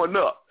keep showing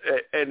up.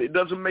 And it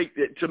doesn't make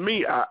it, to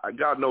me,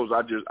 God knows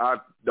I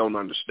don't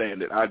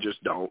understand it. I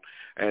just don't.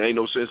 And ain't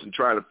no sense in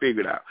trying to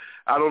figure it out.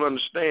 I don't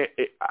understand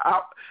it.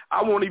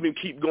 I won't even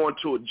keep going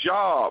to a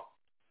job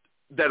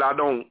that I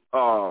don't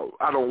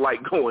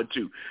like going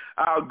to.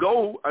 I'll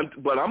go,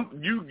 but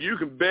you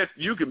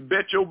can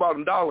bet your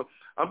bottom dollar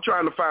I'm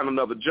trying to find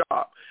another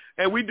job.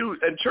 And we do,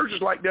 and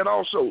churches like that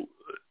also,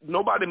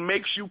 nobody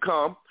makes you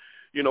come,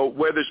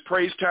 whether it's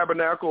Praise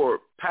Tabernacle or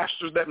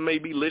pastors that may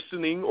be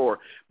listening or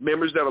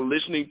members that are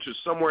listening to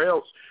somewhere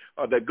else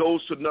that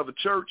goes to another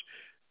church.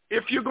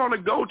 If you're going to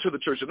go to the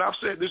church, and I've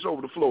said this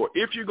over the floor,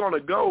 if you're going to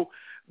go,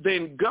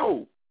 then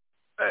go.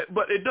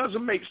 But it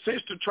doesn't make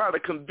sense to try to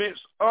convince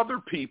other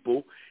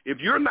people. If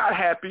you're not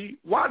happy,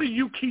 why do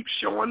you keep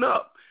showing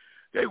up?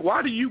 Okay,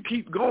 why do you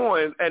keep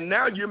going? And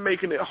now you're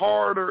making it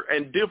harder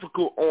and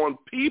difficult on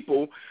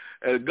people.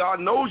 And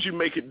God knows you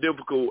make it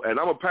difficult. And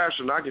I'm a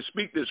pastor, and I can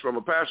speak this from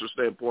a pastor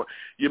standpoint.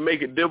 You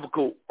make it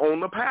difficult on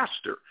the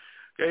pastor,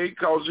 okay,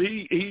 because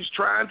he's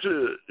trying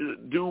to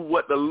do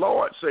what the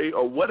Lord say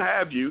or what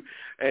have you,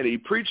 and he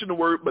preaching the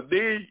word, but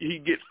then he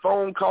gets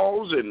phone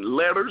calls and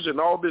letters and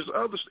all this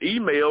other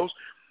emails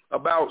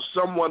about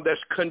someone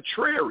that's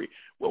contrary.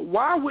 Well,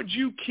 why would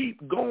you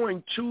keep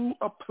going to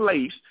a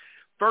place?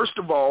 First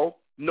of all,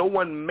 no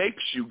one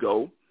makes you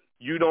go.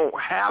 You don't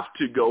have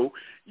to go.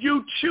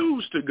 You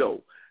choose to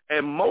go.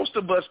 And most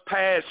of us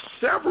pass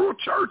several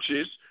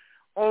churches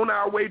on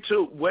our way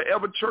to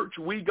wherever church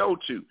we go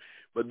to.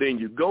 But then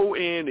you go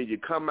in and you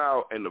come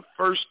out, and the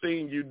first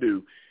thing you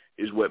do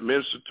is what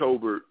Minister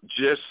Tolbert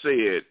just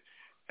said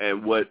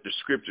and what the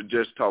scripture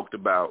just talked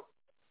about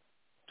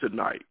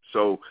tonight.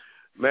 So,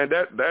 man,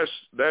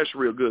 that's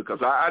real good,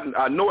 because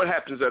I know it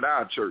happens at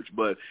our church,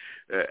 but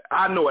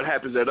I know it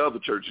happens at other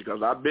churches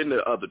because I've been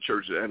to other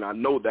churches, and I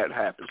know that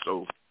happens.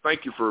 So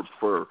thank you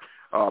for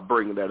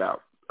bringing that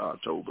out,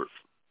 Tolbert.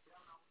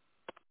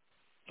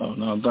 Oh,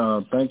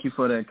 no, thank you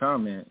for that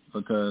comment,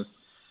 because,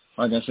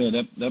 like I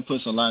said, that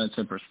puts a lot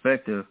into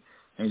perspective.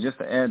 And just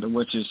to add to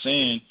what you're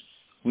saying,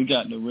 we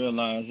got to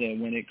realize that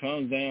when it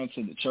comes down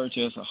to the church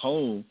as a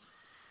whole,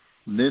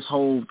 this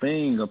whole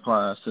thing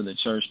applies to the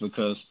church,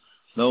 because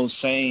those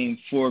same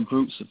four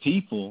groups of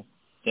people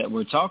that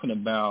we're talking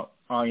about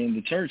are in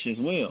the church as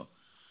well.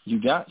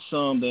 You got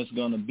some that's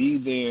going to be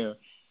there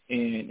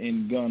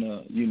and going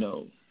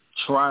to,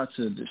 try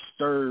to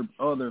disturb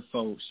other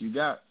folks. You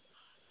got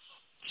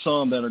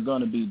some that are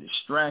going to be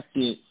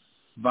distracted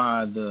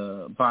by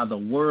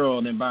the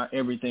world and by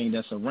everything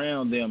that's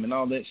around them and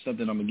all that stuff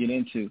that I'm going to get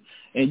into.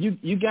 And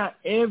you got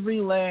every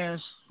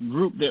last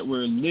group that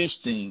we're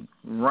listing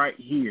right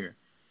here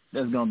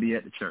that's going to be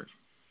at the church.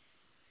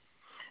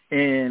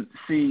 And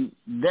see,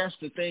 that's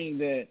the thing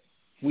that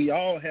we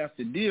all have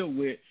to deal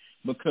with,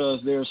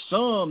 because there's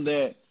some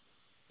that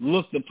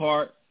look the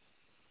part,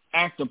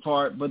 act the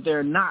part, but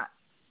they're not.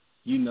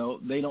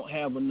 They don't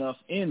have enough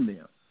in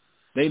them.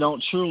 They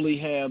don't truly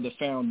have the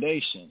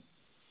foundation.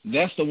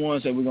 That's the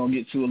ones that we're going to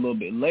get to a little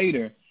bit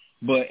later.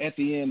 But at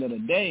the end of the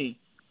day,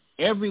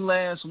 every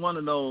last one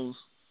of those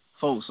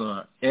folks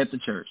are at the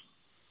church.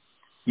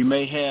 You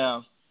may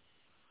have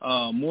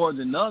more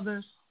than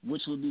others,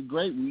 which would be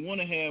great. We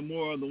want to have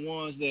more of the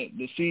ones that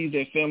the seeds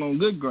that fell on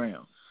good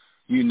ground,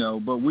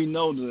 but we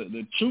know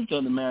the truth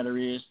of the matter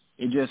is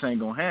it just ain't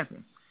going to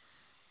happen.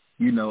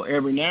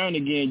 Every now and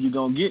again you're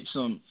going to get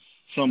some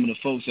of the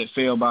folks that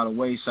fell by the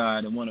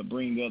wayside and want to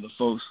bring other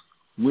folks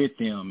with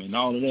them and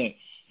all of that.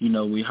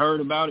 We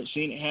heard about it,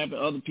 seen it happen,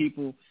 other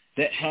people,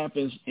 that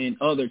happens in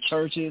other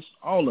churches,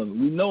 all of it.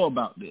 We know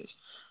about this.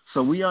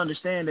 So we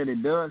understand that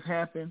it does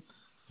happen,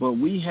 but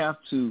we have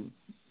to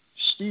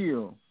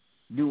still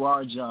do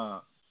our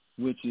job,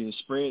 which is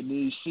spread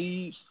these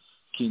seeds,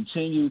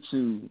 continue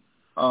to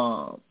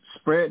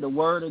spread the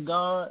word of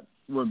God,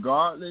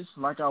 regardless,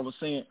 like I was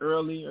saying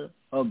earlier,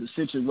 of the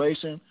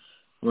situation,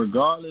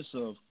 regardless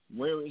of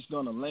where it's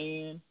going to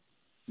land,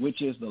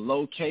 which is the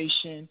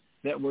location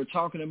that we're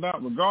talking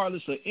about,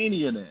 regardless of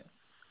any of that.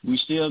 We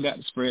still got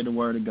to spread the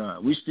word of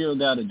God. We still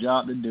got a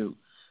job to do.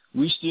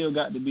 We still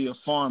got to be a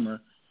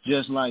farmer,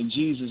 just like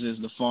Jesus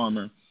is the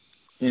farmer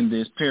in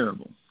this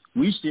parable.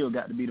 We still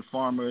got to be the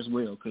farmer as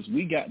well, because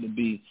we got to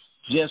be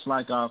just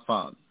like our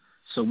Father.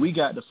 So we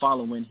got to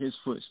follow in his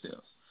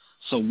footsteps.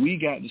 So we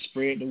got to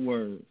spread the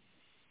word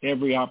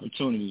every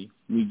opportunity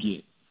we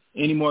get.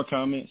 Any more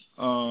comments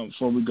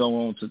before we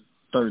go on to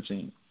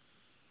 13?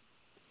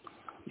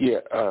 Yeah,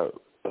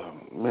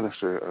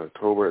 Minister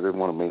Tolbert, I did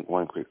want to make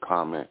one quick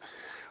comment.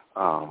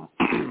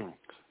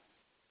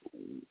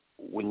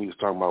 When you was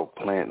talking about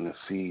planting the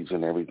seeds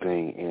and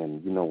everything,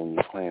 and, you know, when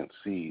you plant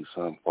seeds,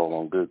 some fall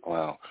on good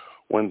ground.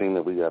 One thing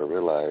that we got to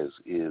realize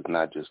is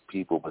not just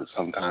people, but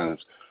sometimes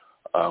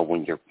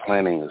when you're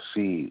planting a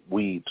seed,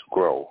 weeds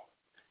grow.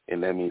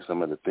 And that means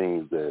some of the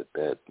things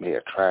that may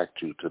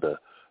attract you to the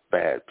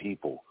bad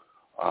people.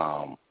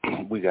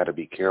 We got to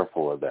be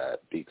careful of that,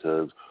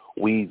 because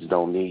weeds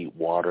don't need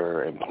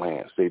water and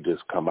plants. They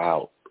just come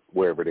out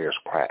wherever there's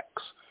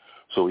cracks.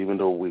 So even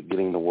though we're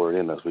getting the word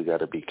in us, we got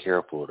to be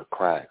careful of the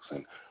cracks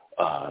and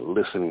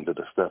listening to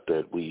the stuff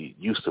that we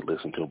used to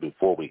listen to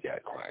before we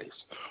got Christ,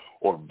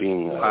 or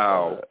being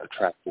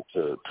attracted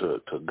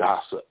to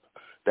gossip.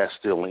 That's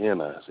still in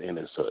us, and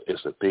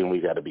it's a thing we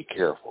got to be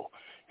careful.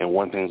 And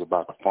one thing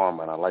about the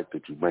farmer, and I like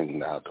that you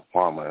bring out the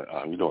farmer,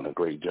 you're doing a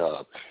great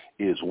job,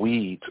 is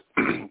weeds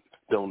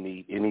don't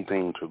need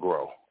anything to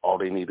grow. All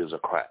they need is a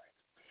crack.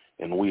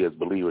 And we as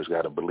believers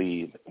got to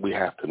believe, we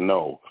have to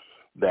know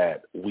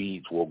that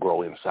weeds will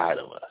grow inside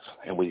of us,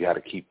 and we got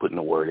to keep putting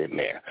the word in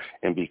there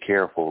and be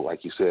careful,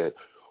 like you said,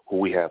 who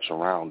we have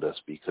surround us,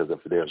 because if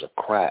there's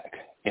a crack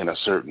in a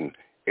certain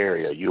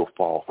area, you'll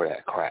fall for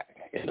that crack,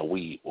 and the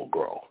weed will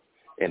grow.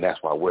 And that's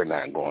why we're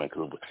not going,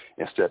 because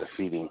instead of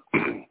feeding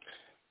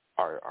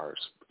our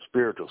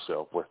spiritual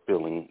self, we're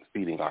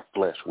feeding our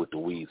flesh with the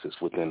weeds that's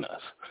within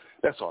us.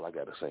 That's all I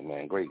got to say,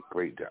 man.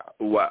 Great job.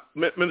 Wow.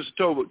 Minister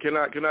Tolbert, can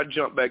I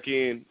jump back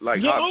in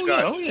like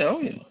hopscotch? Oh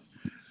yeah.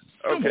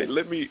 Okay,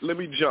 let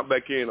me jump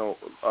back in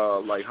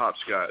on like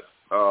hopscotch.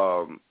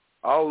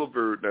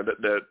 Oliver,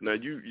 now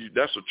you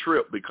that's a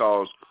trip,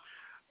 because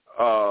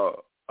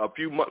a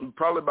few months,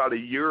 probably about a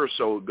year or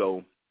so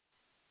ago,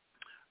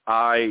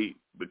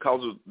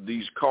 because of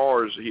these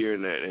cars here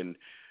and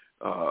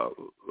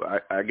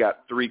I got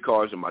 3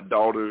 cars, and my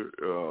daughter,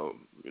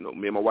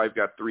 me and my wife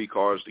got 3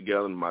 cars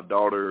together, and my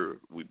daughter,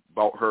 we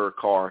bought her a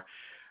car,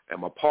 and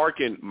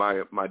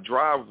my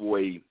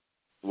driveway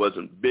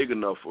wasn't big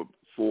enough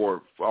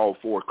for all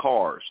 4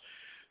 cars.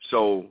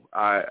 So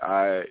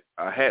I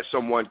had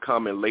someone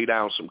come and lay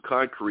down some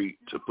concrete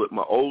to put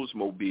my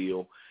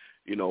Oldsmobile,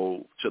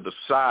 to the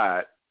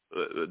side.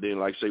 Then,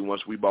 like I say,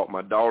 once we bought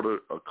my daughter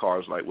a car,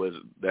 it's like, well,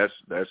 that's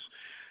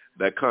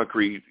that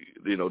concrete,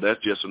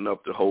 that's just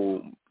enough to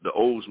hold the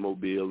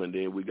Oldsmobile, and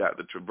then we got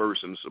the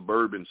Traverse and the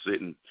Suburban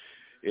sitting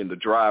in the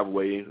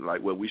driveway.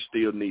 Like, well, we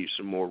still need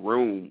some more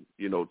room,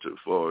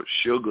 for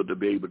Sugar to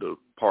be able to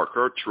park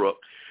her truck.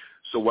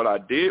 So what I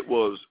did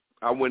was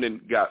I went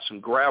and got some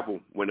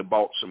gravel. Went and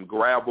bought some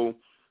gravel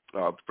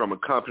from a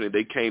company.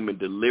 They came and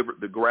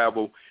delivered the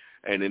gravel.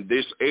 And in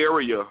this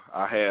area,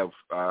 I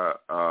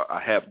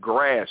have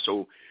grass.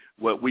 So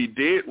what we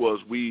did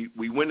was we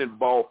went and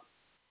bought.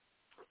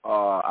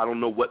 I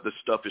don't know what the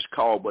stuff is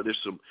called, but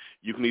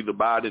you can either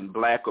buy it in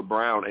black or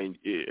brown,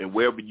 and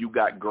wherever you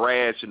got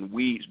grass and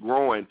weeds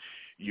growing,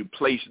 you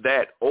place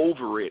that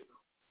over it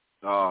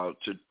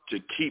to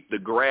keep the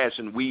grass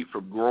and weed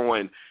from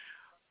growing.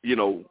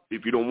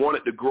 If you don't want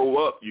it to grow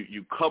up,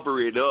 you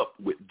cover it up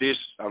with this.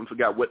 I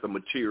forgot what the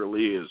material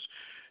is,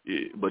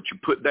 but you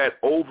put that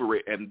over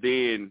it, and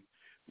then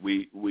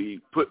we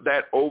put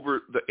that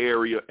over the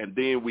area, and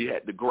then we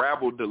had the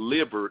gravel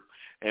delivered,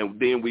 and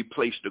then we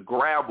placed the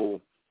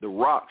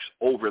rocks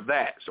over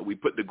that. So we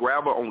put the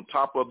gravel on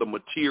top of the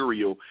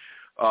material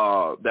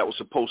that was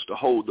supposed to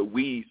hold the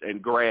weeds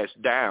and grass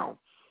down.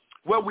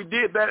 Well, we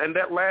did that, and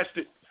that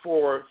lasted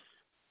for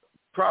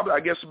probably, I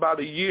guess, about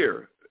a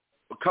year.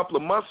 A couple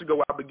of months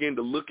ago, I began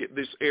to look at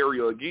this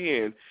area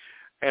again,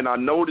 and I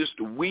noticed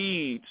the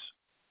weeds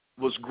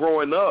was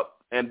growing up,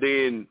 and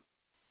then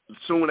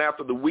soon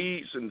after the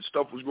weeds and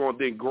stuff was growing,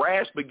 then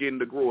grass began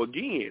to grow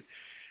again.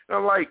 And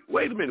I'm like,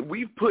 wait a minute,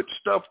 we've put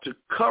stuff to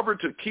cover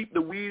to keep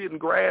the weed and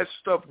grass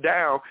stuff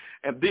down,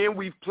 and then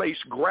we've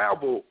placed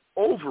gravel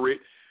over it,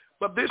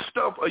 but this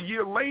stuff a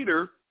year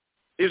later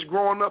is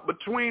growing up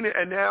between it,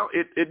 and now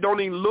it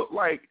don't even look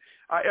like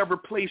I ever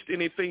placed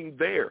anything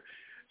there.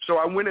 So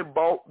I went and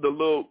bought the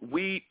little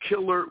weed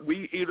killer,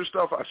 weed eater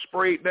stuff. I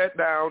sprayed that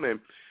down, and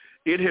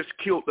it has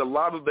killed a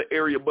lot of the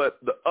area. But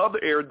the other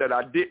area that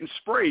I didn't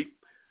spray,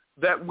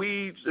 that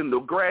weeds and the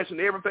grass and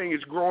everything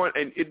is growing,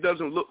 and it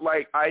doesn't look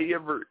like I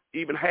ever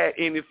even had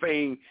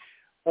anything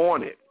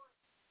on it.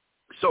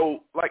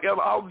 So, like I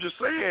was just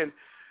saying,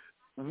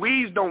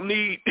 weeds don't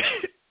need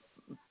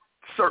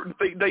certain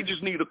things. They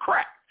just need a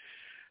crack.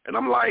 And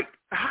I'm like,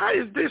 how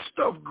is this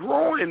stuff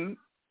growing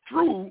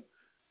through?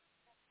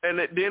 And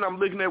then I'm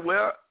looking at,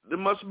 well, there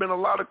must have been a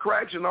lot of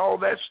cracks and all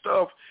that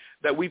stuff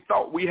that we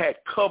thought we had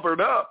covered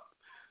up,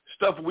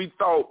 stuff we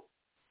thought,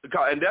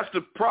 and that's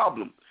the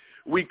problem.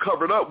 We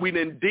covered up. We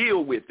didn't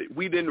deal with it.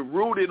 We didn't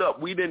root it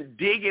up. We didn't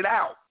dig it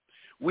out.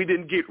 We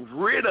didn't get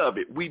rid of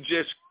it. We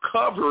just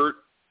covered,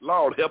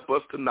 Lord help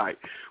us tonight,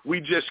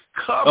 we just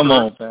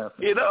covered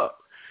it up.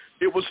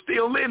 It was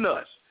still in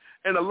us.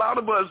 And a lot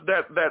of us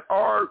that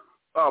are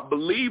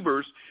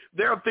believers,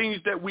 there are things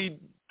that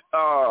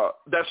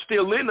that's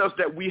still in us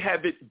that we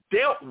haven't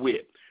dealt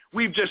with.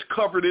 We've just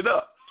covered it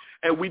up.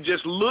 And we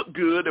just look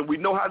good, and we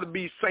know how to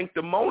be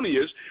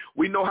sanctimonious.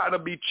 We know how to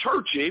be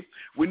churchy.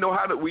 We know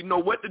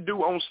what to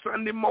do on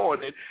Sunday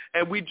morning,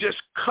 and we just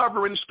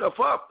covering stuff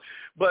up.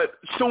 But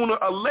sooner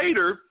or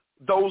later,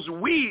 those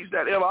weeds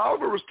that Ella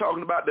Oliver was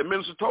talking about, that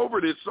Minister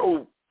Tolbert is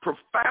so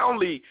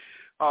profoundly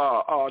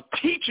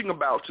teaching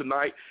about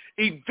tonight,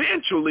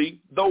 eventually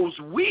those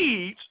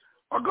weeds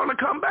are going to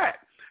come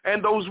back.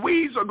 And those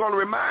weeds are going to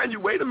remind you,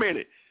 wait a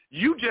minute,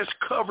 you just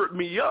covered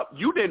me up.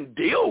 You didn't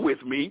deal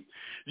with me.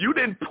 You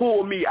didn't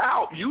pull me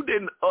out. You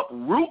didn't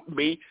uproot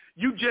me.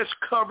 You just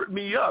covered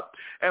me up.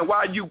 And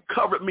while you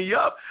covered me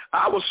up,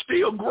 I was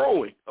still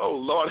growing. Oh,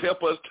 Lord,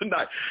 help us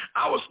tonight.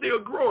 I was still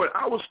growing.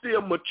 I was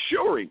still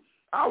maturing.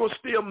 I was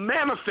still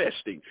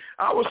manifesting.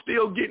 I was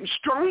still getting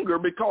stronger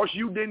because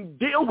you didn't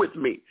deal with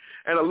me.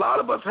 And a lot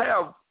of us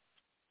have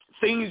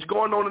things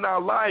going on in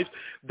our lives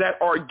that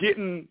are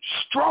getting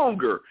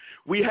stronger.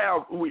 We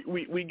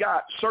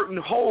got certain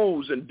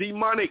holes and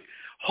demonic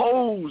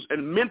holes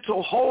and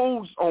mental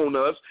holes on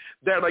us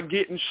that are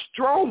getting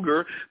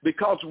stronger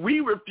because we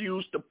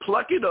refuse to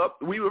pluck it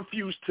up. We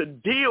refuse to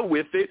deal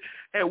with it,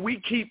 and we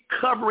keep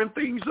covering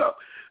things up.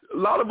 A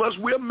lot of us,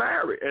 we're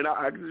married, and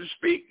I can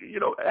speak,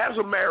 as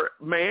a married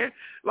man,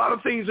 a lot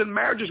of things in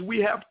marriages we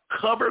have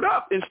covered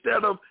up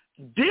instead of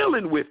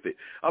dealing with it.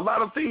 A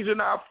lot of things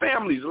in our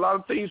families, a lot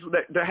of things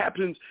that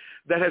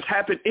has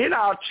happened in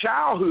our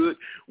childhood,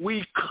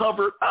 we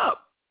covered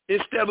up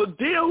instead of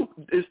dealing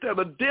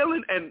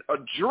and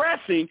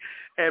addressing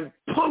and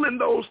pulling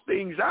those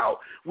things out.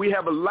 We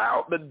have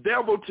allowed the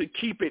devil to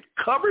keep it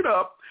covered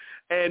up,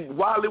 and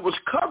while it was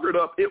covered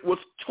up, it was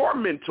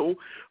tormental.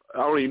 I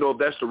don't even know if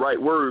that's the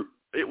right word.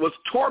 It was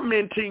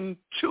tormenting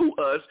to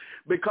us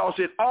because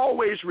it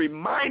always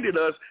reminded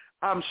us,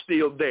 I'm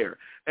still there.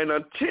 And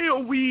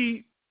until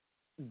we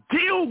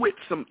deal with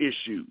some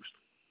issues,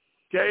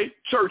 okay,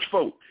 church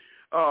folk,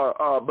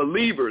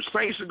 believers,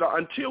 saints of God,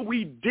 until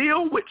we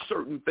deal with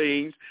certain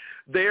things,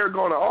 they're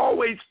going to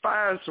always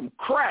find some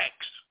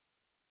cracks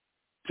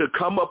to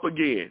come up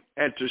again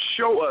and to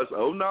show us,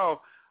 oh,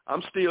 no,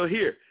 I'm still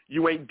here.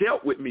 You ain't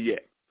dealt with me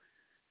yet.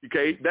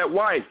 Okay, that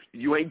wife,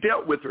 you ain't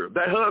dealt with her.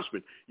 That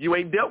husband, you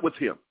ain't dealt with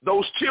him.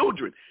 Those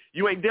children,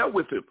 you ain't dealt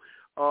with them.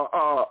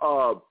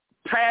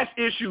 Past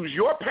issues,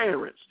 your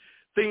parents,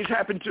 things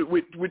happen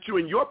with you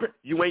and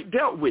you ain't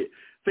dealt with.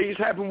 Things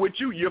happen with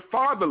you, your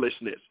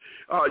fatherlessness.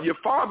 You're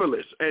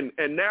fatherless, and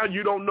now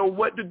you don't know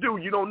what to do.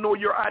 You don't know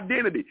your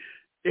identity.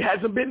 It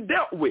hasn't been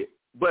dealt with.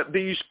 But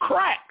these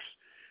cracks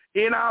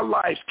in our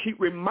lives keep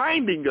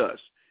reminding us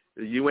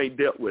that you ain't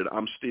dealt with it.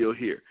 I'm still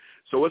here.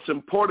 So it's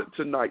important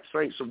tonight,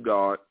 saints of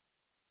God,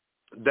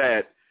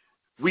 that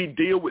we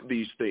deal with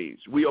these things.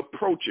 We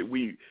approach it.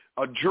 We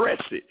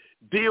address it.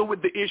 Deal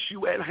with the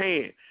issue at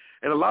hand.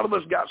 And a lot of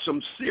us got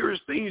some serious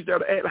things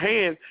that are at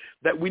hand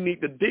that we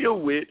need to deal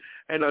with.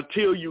 And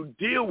until you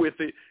deal with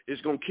it,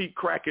 it's going to keep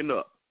cracking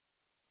up.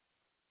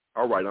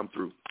 All right, I'm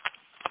through.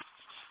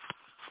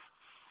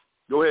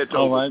 Go ahead, Toby.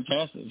 All right,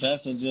 Pastor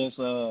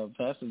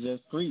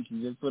just preached.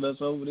 He just put us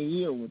over the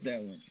hill with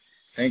that one.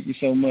 Thank you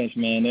so much,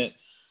 man.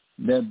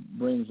 That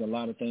brings a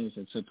lot of things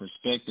into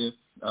perspective.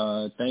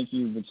 Thank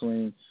you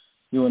between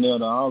you and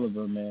Elder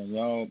Oliver, man.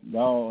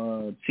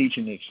 Y'all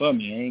teaching it for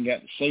me. I ain't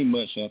got to say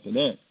much after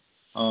that.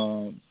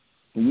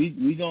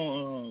 We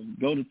gonna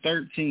go to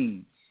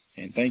 13,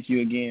 and thank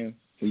you again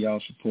for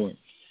y'all support.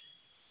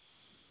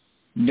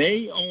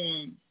 They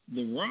on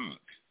the rock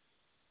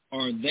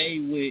are they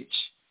which,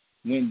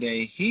 when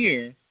they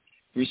hear,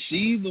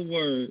 receive the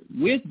word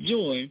with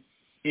joy,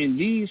 and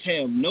these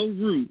have no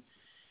root,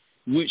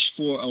 which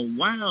for a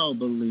while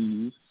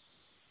believe,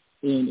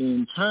 and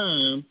in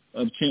time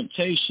of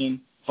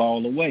temptation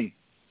fall away.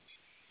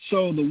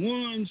 So the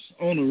ones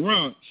on the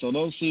rock, so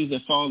those seeds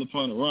that fall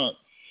upon the rock,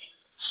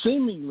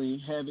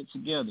 seemingly have it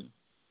together,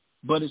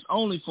 but it's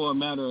only for a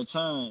matter of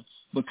time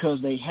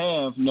because they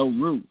have no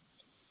root.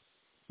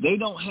 They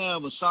don't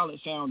have a solid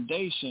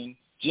foundation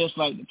just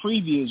like the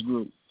previous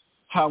group.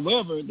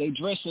 However, they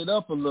dress it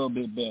up a little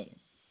bit better.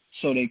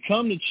 So they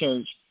come to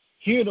church,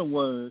 hear the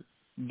word,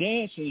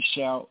 dance and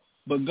shout,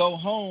 but go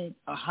home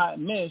a hot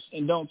mess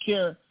and don't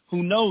care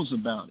who knows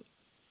about it.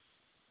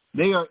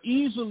 They are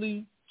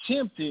easily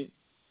tempted,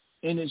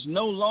 and it's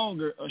no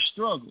longer a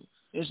struggle.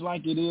 It's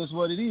like it is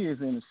what it is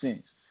in a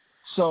sense.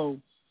 So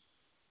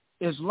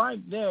it's like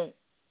that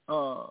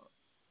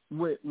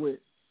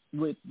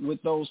with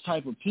those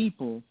type of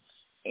people,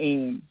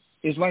 and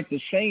it's like the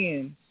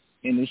saying,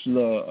 and it's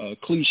a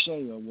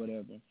cliche or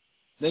whatever.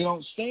 They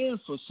don't stand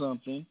for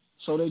something,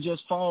 so they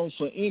just fall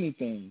for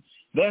anything.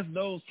 That's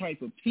those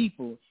type of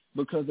people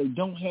because they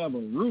don't have a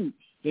root.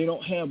 They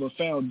don't have a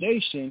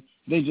foundation.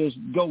 They just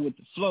go with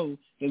the flow.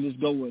 They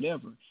just go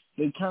whatever.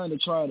 They kind of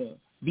try to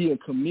be a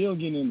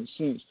chameleon in a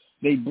sense.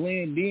 They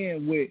blend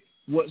in with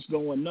what's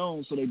going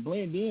on. So they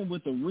blend in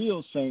with the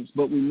real saints,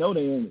 but we know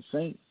they ain't the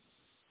saints.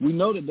 we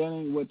know that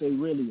ain't what they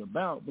really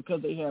about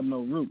because they have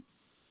no root.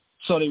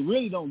 So they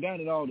really don't got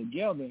it all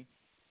together,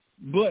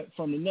 but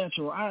from the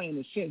natural eye, in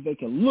a sense, they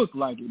can look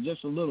like it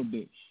just a little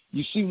bit.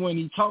 You see, when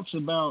he talks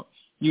about,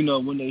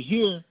 when they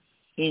hear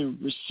and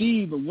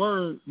receive the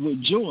word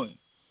with joy,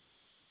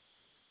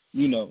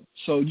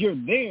 so you're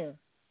there,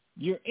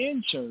 you're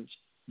in church,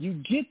 you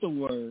get the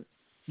word,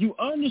 you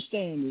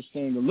understand this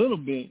thing a little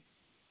bit,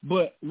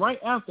 but right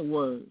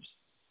afterwards,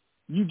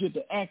 you get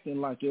to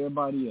acting like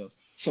everybody else.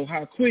 So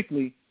how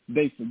quickly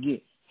they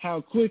forget,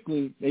 how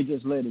quickly they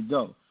just let it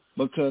go,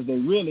 because they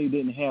really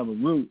didn't have a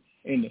root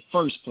in the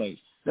first place.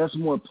 That's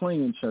more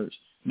playing church.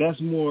 That's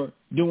more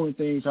doing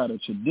things out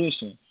of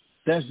tradition.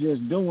 That's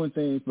just doing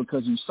things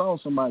because you saw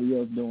somebody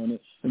else doing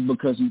it and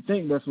because you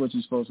think that's what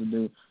you're supposed to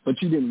do,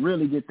 but you didn't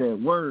really get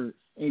that word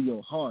in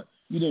your heart.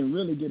 You didn't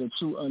really get a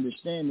true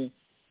understanding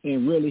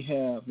and really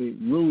have it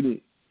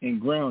rooted and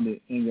grounded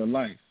in your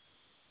life.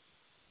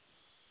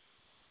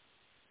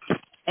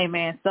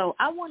 Amen. So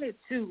I wanted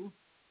to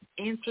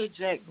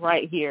interject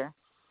right here.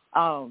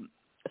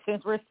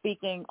 Since we're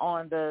speaking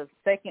on the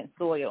second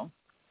soil,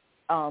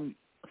 so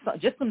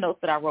just some notes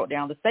that I wrote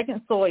down. The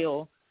second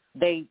soil,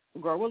 they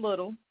grow a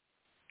little.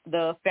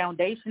 The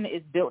foundation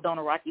is built on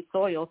a rocky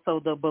soil,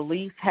 so the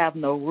beliefs have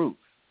no roots.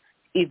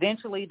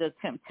 Eventually, the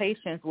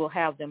temptations will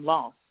have them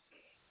lost.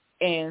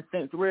 And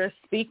since we're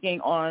speaking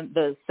on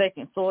the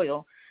second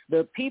soil,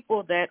 the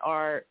people that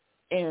are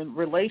in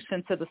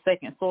relation to the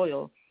second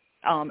soil,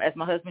 as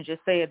my husband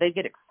just said, they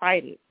get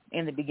excited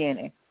in the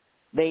beginning.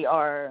 They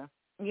are,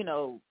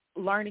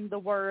 learning the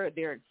word.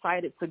 They're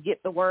excited to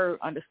get the word,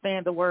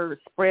 understand the word,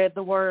 spread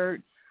the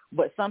word,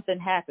 but something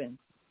happens.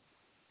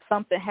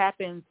 Something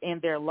happens in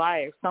their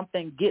life.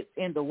 Something gets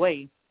in the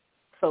way.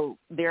 So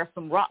there are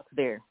some rocks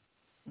there,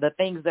 the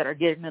things that are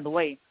getting in the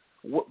way.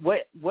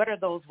 What are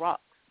those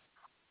rocks?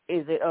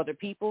 Is it other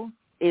people?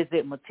 Is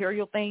it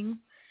material things?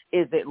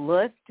 Is it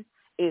lust?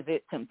 Is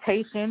it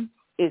temptation?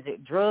 Is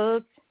it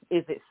drugs?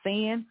 Is it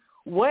sin?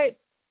 What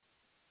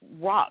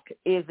rock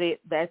is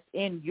it that's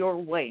in your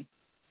way?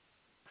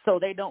 So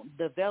they don't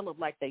develop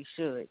like they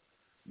should.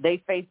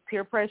 They face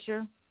peer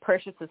pressure,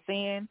 pressure to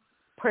sin,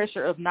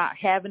 pressure of not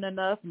having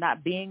enough,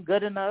 not being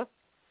good enough.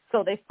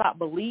 So they stop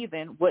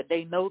believing what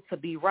they know to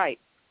be right.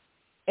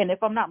 And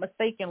if I'm not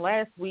mistaken,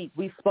 last week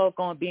we spoke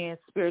on being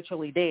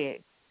spiritually dead.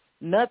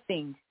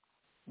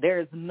 There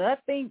is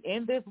nothing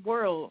in this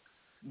world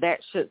that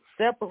should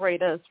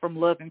separate us from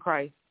loving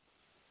Christ.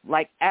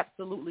 Like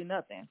absolutely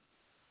nothing.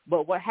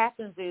 But what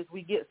happens is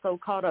we get so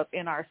caught up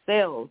in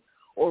ourselves,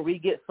 or we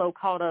get so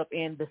caught up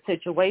in the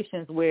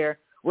situations where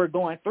we're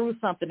going through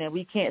something and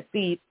we can't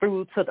see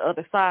through to the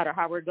other side, or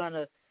how we're going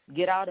to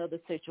get out of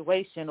the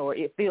situation, or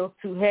it feels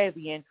too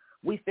heavy and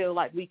we feel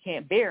like we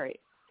can't bear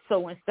it.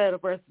 So instead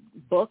of us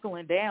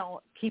buckling down,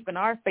 keeping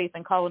our faith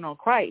and calling on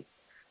Christ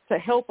to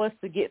help us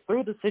to get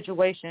through the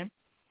situation,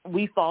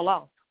 we fall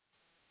off.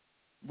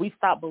 We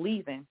stop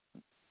believing.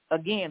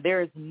 Again,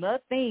 there is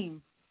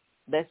nothing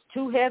that's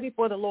too heavy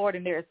for the Lord,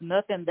 and there is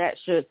nothing that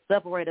should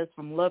separate us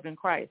from loving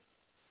Christ.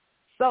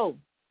 So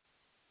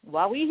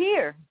while we're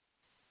here,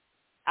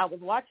 I was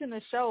watching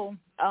the show,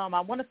 I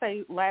want to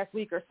say last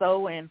week or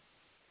so, and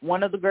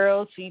one of the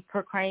girls, she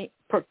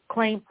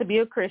proclaimed to be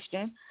a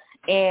Christian,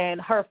 and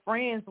her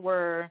friends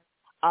were,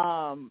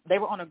 they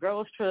were on a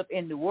girls' trip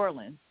in New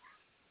Orleans,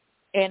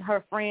 and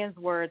her friends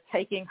were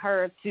taking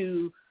her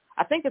to,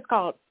 I think it's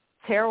called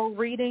tarot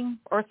reading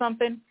or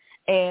something,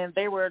 and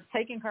they were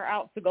taking her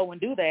out to go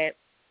and do that.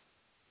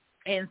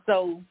 And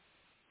so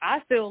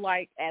I feel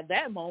like at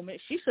that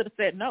moment she should have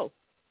said no.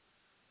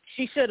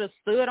 She should have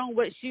stood on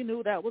what she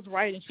knew that was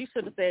right, and she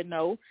should have said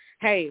no.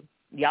 Hey,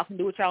 y'all can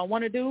do what y'all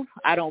want to do.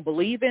 I don't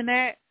believe in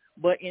that.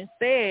 But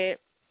instead,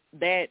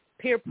 that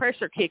peer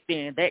pressure kicked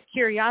in, that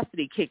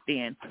curiosity kicked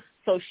in.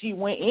 So she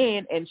went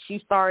in and she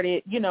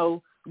started,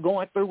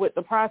 going through with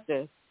the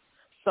process.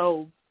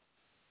 So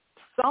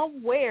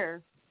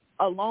somewhere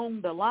along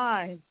the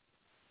line,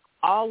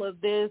 all of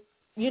this,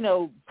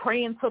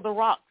 praying to the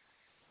rocks,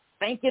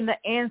 thanking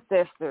the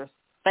ancestors,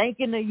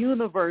 thanking the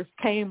universe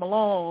came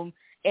along,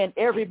 and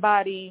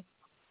everybody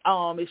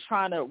is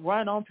trying to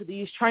run onto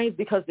these trains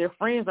because their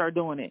friends are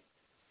doing it.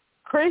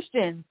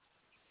 Christians,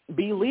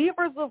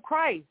 believers of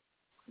Christ,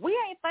 we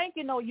ain't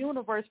thanking no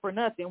universe for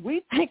nothing.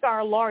 We thank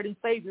our Lord and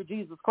Savior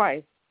Jesus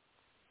Christ.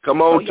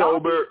 Come on, so y'all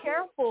Tolbert. Be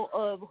careful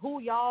of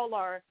who y'all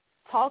are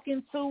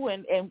talking to,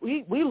 and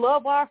we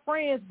love our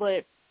friends,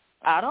 but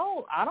I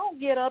don't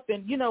get up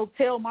and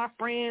tell my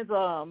friends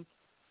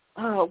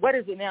what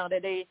is it now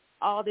that they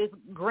all this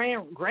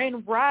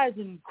grand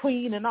rising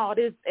queen and all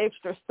this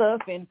extra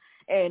stuff and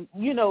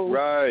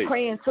right.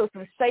 Praying to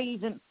some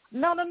sage and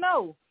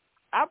no.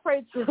 I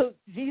pray to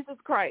Jesus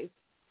Christ.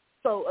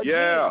 So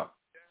again,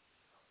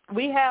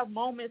 we have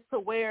moments to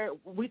where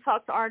we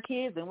talk to our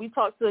kids and we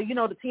talk to,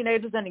 the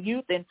teenagers and the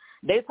youth, and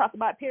they talk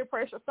about peer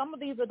pressure. Some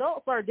of these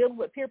adults are dealing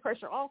with peer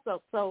pressure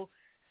also. So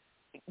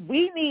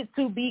we need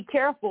to be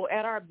careful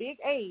at our big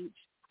age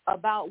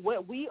about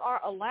what we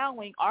are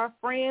allowing our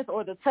friends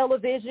or the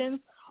televisions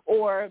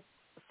or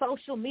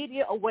social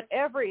media or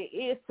whatever it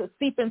is to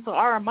seep into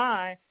our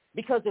mind,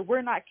 because if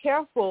we're not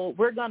careful,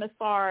 we're going to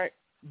start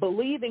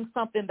believing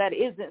something that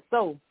isn't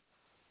so.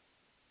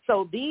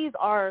 So these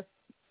are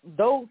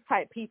those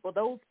type people,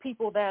 those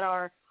people that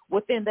are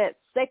within that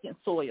second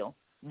soil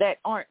that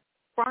aren't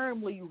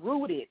firmly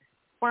rooted.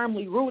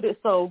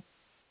 So,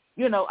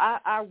 you know,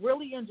 I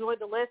really enjoyed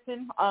the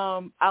lesson.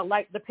 I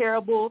like the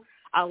parable.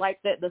 I like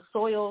that the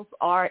soils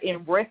are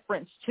in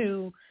reference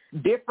to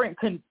different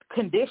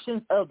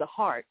conditions of the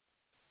heart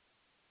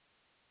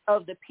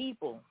of the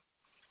people.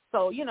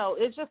 So, you know,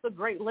 it's just a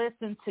great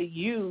lesson to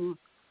use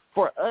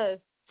for us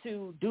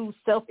to do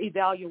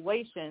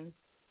self-evaluations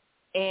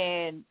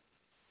and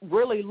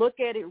really look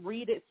at it,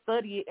 read it,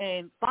 study it,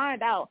 and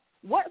find out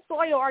what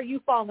soil are you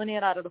falling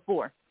in out of the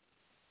four.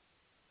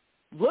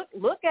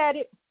 Look at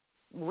it,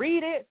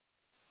 read it,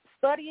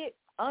 study it,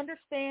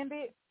 understand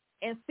it,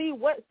 and see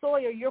what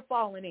soil you're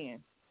falling in.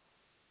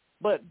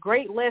 But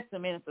great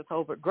lesson, Minister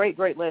Tolbert. Great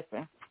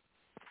lesson.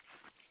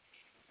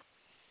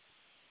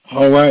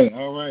 All right.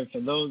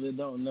 For those that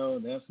don't know,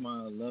 that's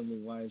my lovely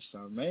wife,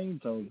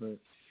 Charmaine Tolbert,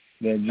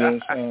 that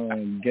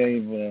just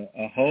gave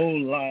a whole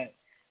lot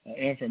of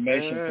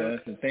information for us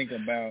to think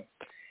about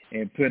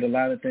and put a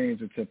lot of things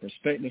into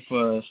perspective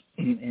for us.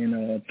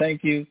 And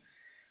thank you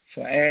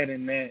for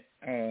adding that.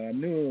 I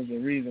knew it was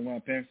a reason why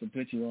Pastor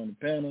put you on the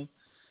panel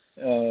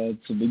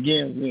to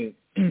begin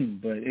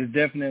with, but it's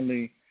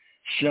definitely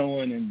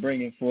showing and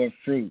bringing forth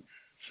fruit.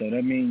 So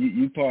that means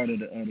you part of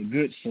the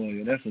good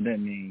soil. That's what that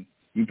means.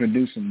 You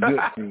produce some good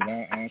fruit.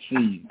 I see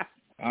you.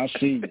 I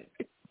see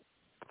it.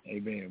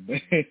 Amen.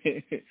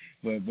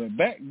 But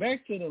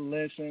back to the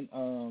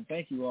lesson.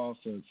 Thank you all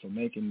for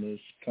making this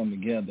come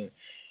together.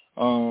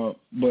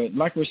 But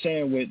like we're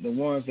saying with the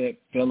ones that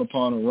fell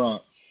upon a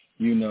rock,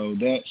 you know,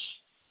 that's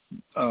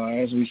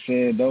as we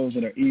said, those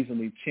that are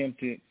easily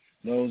tempted,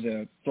 those that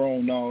are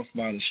thrown off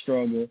by the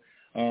struggle,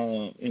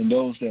 and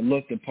those that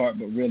look the part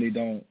but really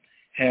don't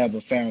have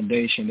a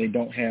foundation. They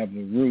don't have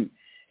a root.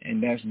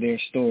 And that's their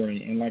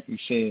story. And like we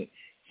said,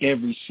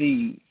 every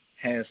seed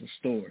has a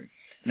story.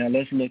 Now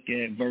let's look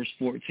at verse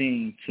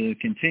 14 to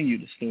continue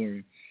the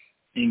story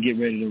and get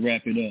ready to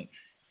wrap it up.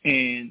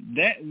 And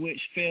that which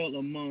fell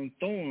among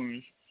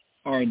thorns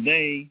are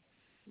they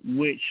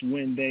which,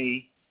 when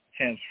they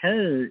have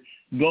heard,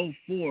 go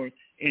forth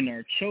and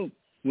are choked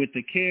with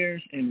the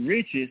cares and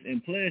riches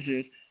and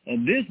pleasures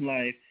of this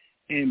life,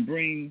 and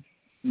bring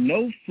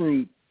no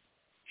fruit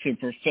to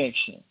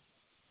perfection.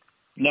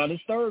 Now this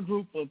third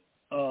group of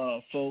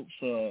folks,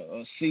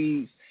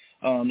 seeds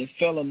that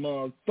fell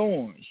among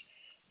thorns.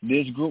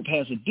 This group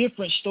has a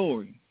different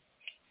story.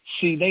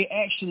 See, they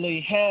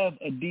actually have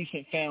a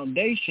decent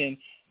foundation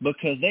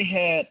because they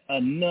had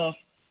enough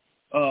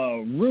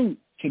root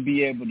to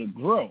be able to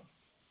grow.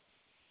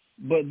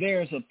 But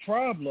there's a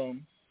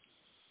problem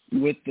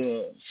with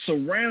the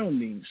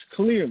surroundings,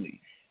 clearly.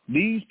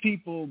 These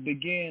people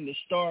began to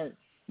start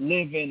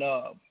living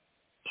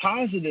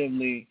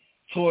positively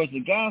towards the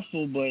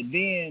gospel, but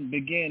then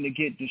began to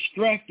get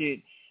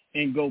distracted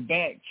and go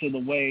back to the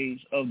ways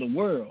of the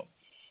world.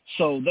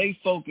 So they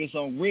focus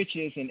on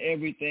riches and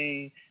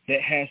everything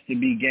that has to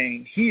be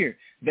gained here.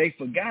 They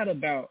forgot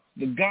about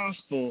the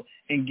gospel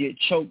and get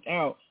choked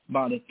out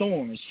by the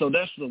thorns. So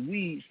that's the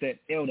weeds that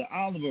Elder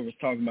Oliver was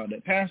talking about,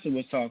 that Pastor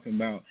was talking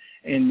about,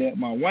 and that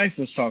my wife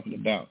was talking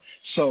about.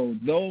 So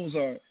those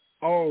are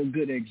all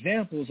good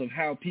examples of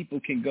how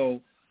people can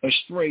go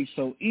astray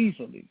so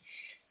easily.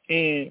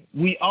 And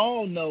we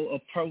all know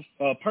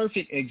a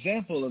perfect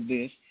example of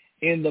this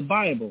in the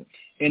Bible.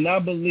 And I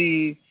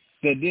believe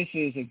that this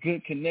is a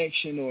good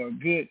connection or a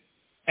good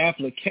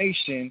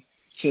application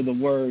to the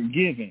word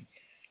given.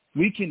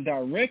 We can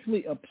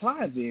directly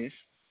apply this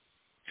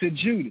to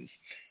Judas.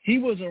 He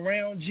was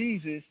around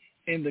Jesus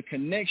in the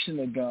connection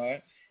of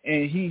God,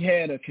 and he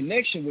had a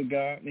connection with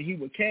God, and he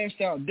would cast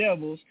out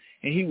devils,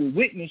 and he would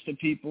witness to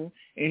people,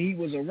 and he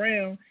was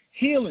around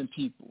healing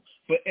people.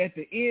 But at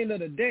the end of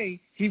the day,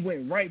 he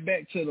went right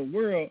back to the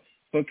world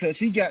because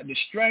he got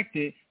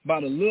distracted by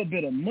the little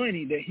bit of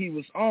money that he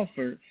was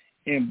offered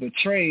and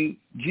betrayed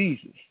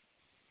Jesus.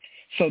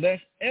 So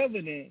that's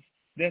evidence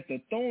that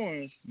the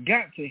thorns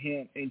got to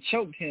him and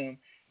choked him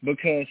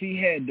because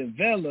he had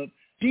developed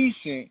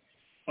decent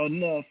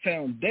enough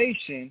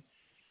foundation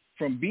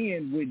from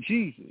being with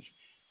Jesus,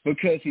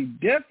 because he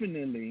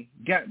definitely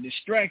got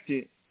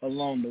distracted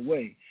along the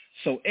way.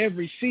 So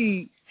every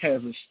seed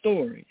has a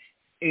story,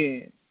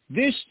 and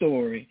this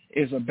story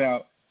is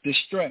about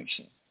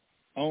distraction.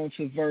 On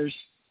to verse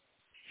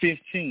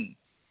 15.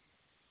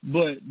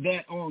 But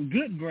that on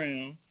good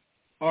ground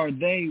are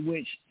they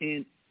which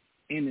in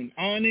an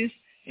honest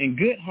and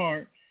good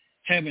heart,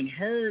 having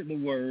heard the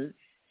word,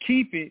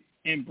 keep it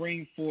and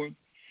bring forth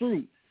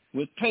fruit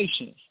with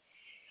patience.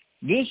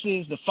 This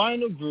is the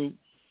final group,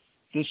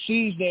 the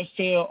seeds that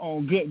fell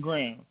on good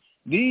ground.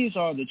 These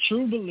are the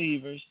true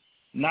believers,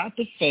 not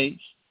the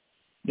fakes.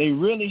 They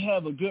really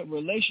have a good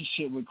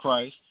relationship with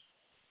Christ,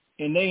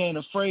 and they ain't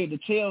afraid to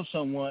tell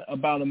someone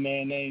about a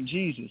man named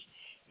Jesus.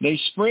 They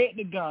spread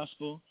the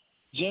gospel.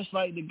 just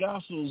like the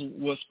Gospels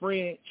were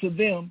spread to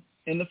them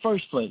in the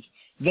first place.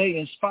 They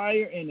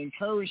inspire and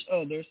encourage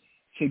others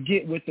to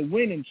get with the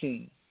winning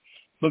team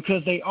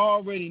because they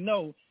already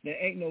know there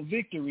ain't no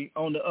victory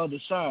on the other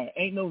side.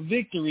 Ain't no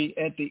victory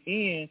at the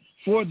end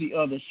for the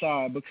other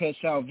side because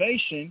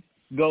salvation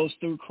goes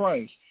through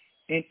Christ.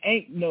 And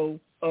ain't no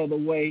other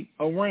way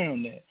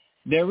around that.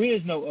 There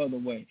is no other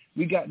way.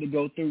 We got to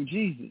go through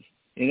Jesus.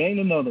 It ain't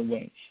another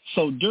way.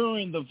 So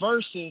during the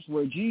verses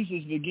where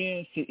Jesus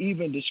begins to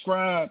even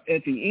describe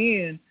at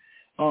the end,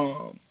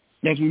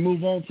 as we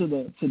move on to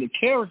the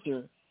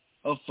character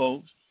of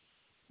folks,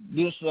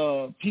 this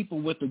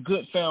people with a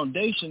good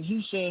foundation,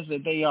 he says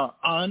that they are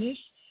honest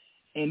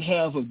and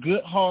have a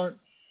good heart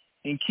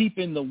and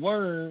keeping the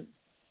word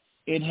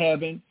and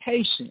having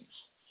patience.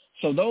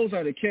 So those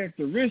are the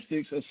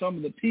characteristics of some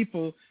of the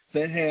people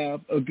that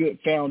have a good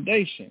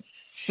foundation.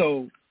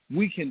 So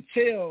we can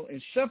tell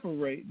and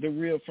separate the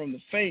real from the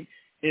fake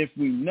if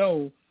we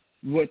know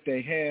what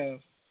they have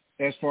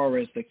as far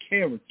as the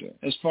character,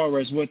 as far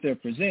as what they're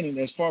presenting,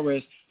 as far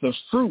as the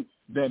fruit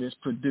that is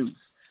produced.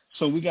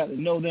 So we got to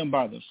know them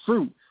by the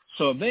fruit.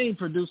 So if they ain't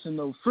producing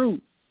no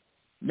fruit,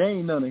 they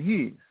ain't none of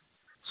his.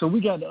 So we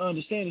got to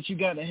understand that you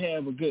got to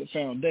have a good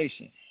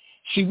foundation.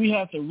 See, we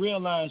have to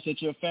realize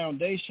that your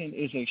foundation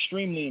is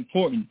extremely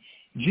important.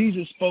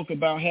 Jesus spoke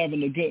about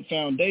having a good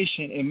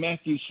foundation in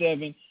Matthew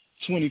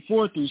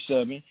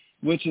 7:24-7,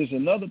 which is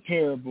another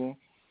parable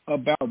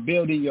about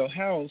building your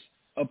house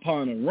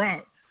upon a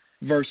rock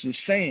versus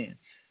sand,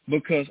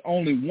 because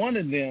only one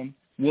of them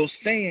will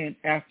stand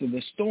after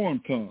the storm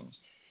comes,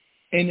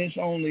 and it's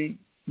only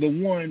the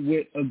one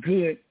with a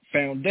good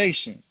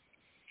foundation.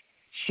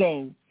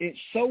 So it's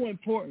so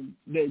important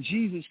that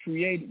Jesus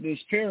created this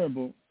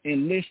parable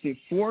and listed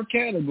 4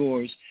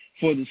 categories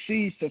for the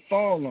seeds to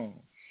fall on,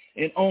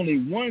 and only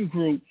one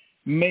group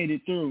made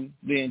it through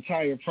the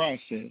entire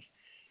process.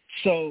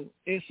 So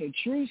it's a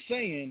true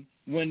saying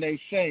when they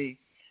say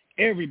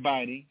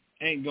everybody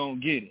ain't going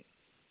to get it,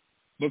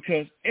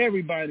 because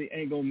everybody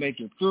ain't going to make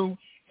it through,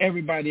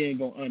 everybody ain't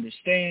going to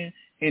understand,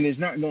 and it's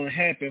not going to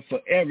happen for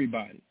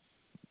everybody.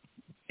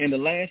 And the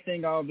last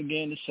thing I'll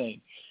begin to say,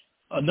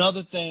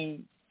 another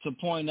thing to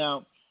point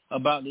out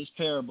about this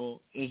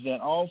parable is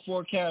that all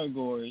 4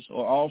 categories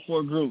or all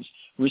 4 groups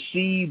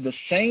receive the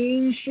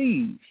same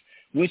seeds,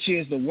 which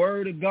is the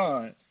word of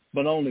God,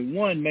 but only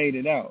one made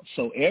it out.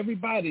 So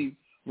everybody,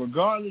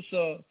 regardless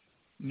of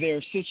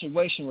their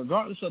situation,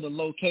 regardless of the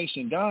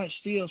location, God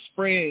still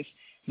spreads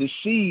the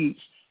seeds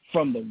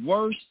from the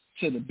worst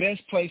to the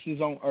best places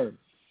on earth.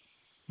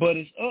 But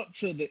it's up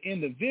to the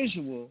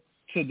individual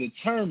to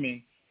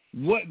determine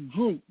what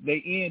group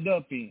they end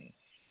up in.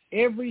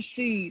 Every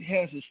seed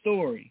has a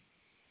story.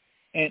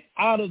 And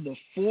out of the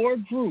 4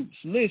 groups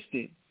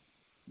listed,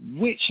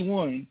 which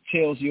one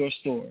tells your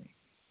story?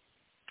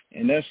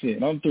 And that's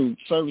it. I'm through.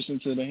 Service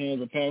into the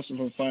hands of Pastor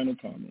for final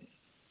comment.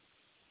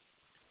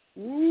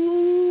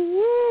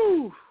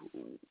 Woo!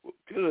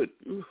 Good.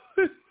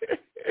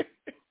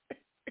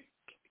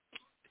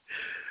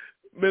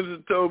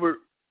 Mr. Tobert,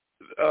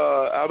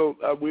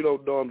 we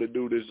don't normally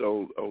do this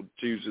on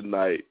Tuesday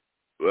night.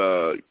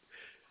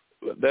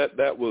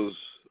 That was,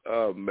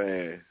 oh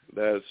man,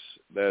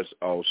 that's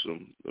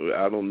awesome.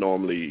 I don't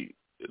normally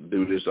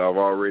do this. I've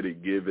already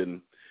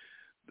given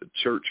the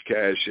church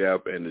cash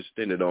app and the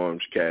extended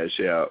arms cash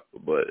app,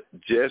 but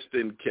just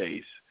in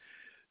case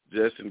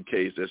there's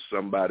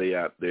somebody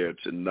out there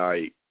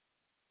tonight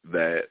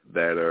that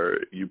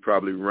are, you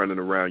probably running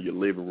around your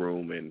living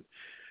room and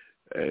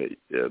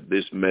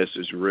this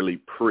message really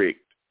pricked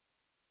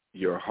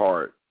your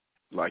heart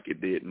like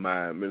it did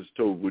mine. Ms.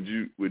 Toad, would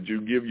you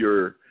give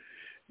your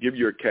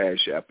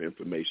cash app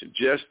information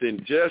just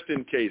in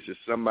case there's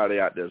somebody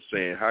out there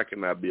saying, how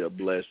can I be a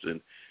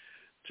blessing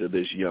to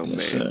this young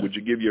man? Sir. Would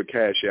you give your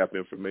cash app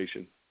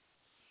information?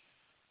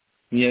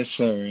 Yes,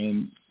 sir.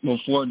 And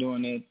before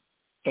doing that,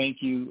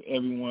 thank you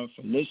everyone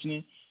for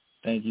listening.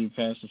 Thank you,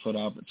 Pastor, for the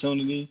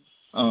opportunity.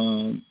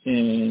 And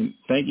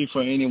thank you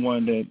for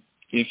anyone that,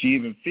 if you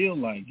even feel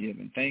like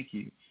giving, thank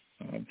you.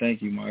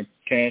 Thank you. My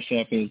cash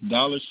app is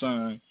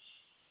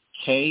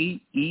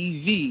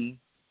 $KEV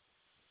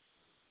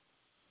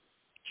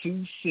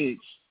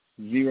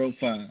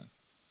 2605.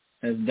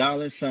 That's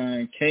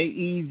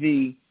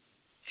 $KEV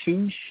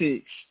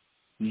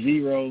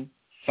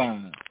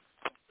 2605.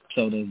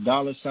 So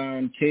that's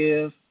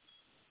 $Kev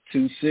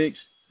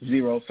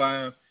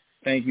 2605.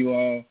 Thank you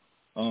all.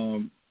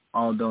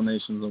 All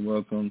donations are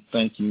welcome.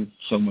 Thank you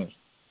so much.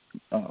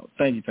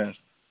 Thank you, Pastor.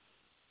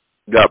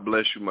 God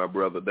bless you, my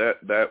brother.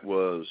 That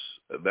was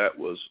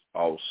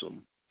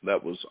awesome.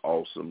 That was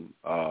awesome.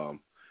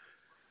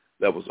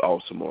 That was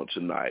awesome on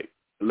tonight.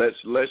 Let's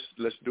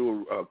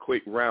do a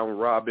quick round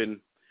robin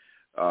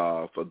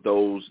for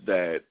those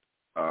that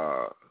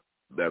are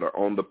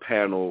on the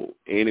panel.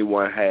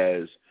 Anyone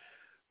has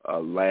a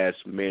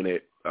last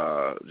minute,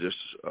 just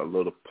a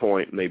little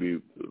point,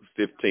 maybe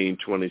 15,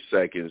 20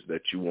 seconds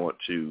that you want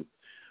to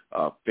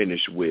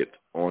finish with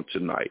on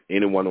tonight.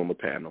 Anyone on the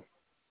panel?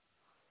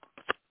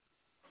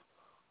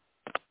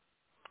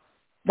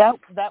 That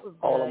was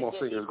good. All I'm going to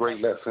say is great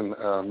lesson,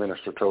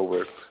 Minister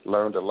Tolbert.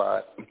 Learned a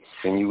lot,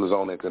 and you was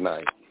on it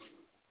tonight.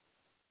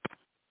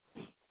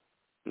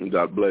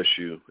 God bless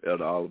you,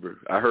 Elder Oliver.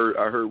 I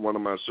heard one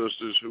of my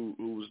sisters. Who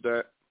was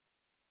that?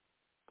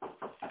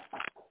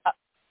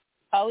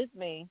 It's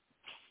me.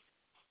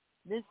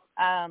 This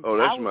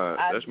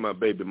that's my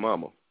baby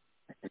mama.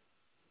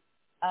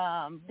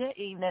 Good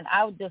evening.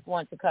 I just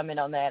want to comment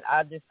on that.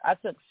 I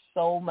took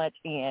so much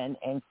in,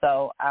 and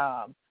so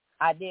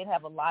I did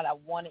have a lot I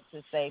wanted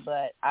to say,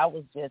 but I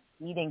was just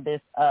eating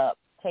this up,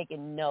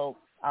 taking notes.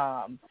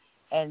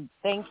 And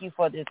thank you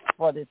for this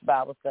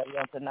Bible study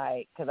on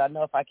tonight, because I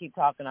know if I keep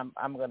talking,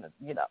 I'm gonna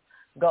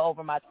go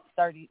over my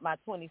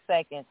 20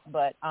 seconds.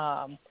 But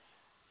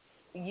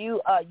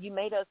you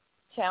made us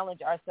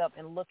challenge ourselves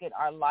and look at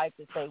our life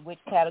to say, which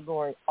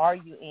category are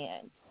you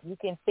in? You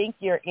can think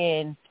you're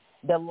in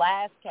the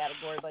last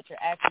category, but you're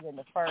actually in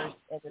the first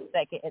and the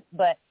second.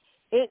 But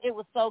it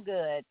was so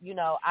good. You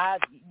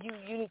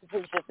need to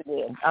preach this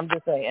again. I'm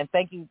just saying.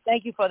 Thank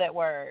you for that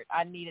word.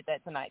 I needed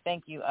that tonight.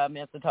 Thank you,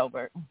 Mr.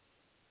 Tolbert.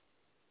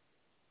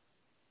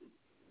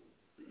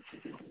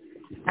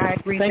 I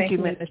agree. Thank you,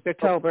 Mr.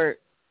 Tolbert.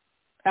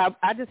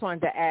 I just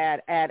wanted to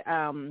add,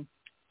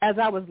 as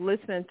I was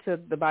listening to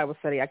the Bible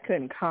study, I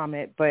couldn't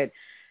comment, but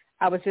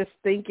I was just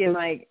thinking,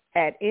 like,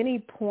 at any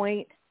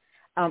point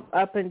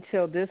up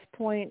until this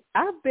point,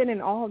 I've been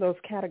in all those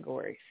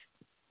categories.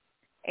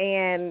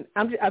 And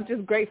I'm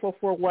just grateful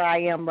for where I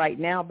am right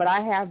now, but I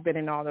have been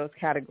in all those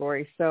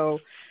categories. So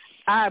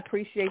I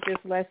appreciate this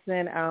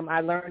lesson.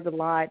 I learned a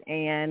lot,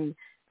 and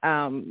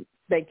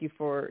thank you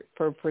for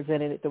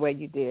presenting it the way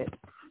you did.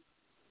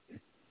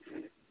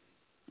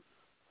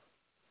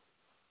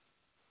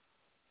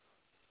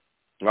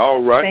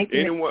 All right.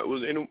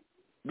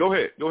 Go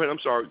ahead. I'm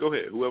sorry. Go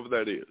ahead. Whoever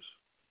that is.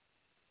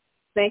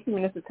 Thank you,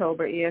 Mr.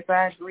 Tolbert. Yes,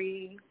 I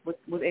agree with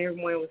what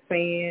everyone was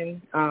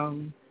saying.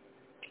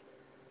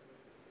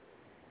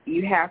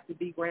 You have to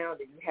be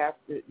grounded. You have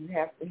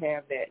to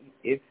have that.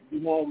 If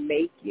you won't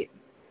make it,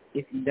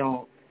 if you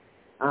don't,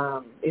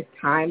 it's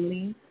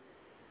timely.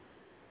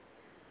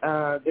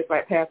 Just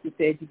like Pastor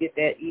said, you get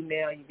that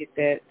email, you get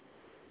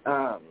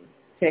that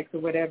text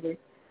or whatever.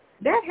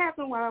 That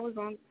happened while I was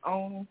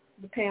on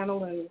the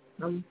panel, and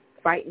I'm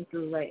fighting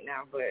through right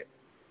now. But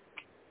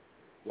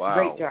wow,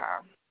 great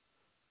job.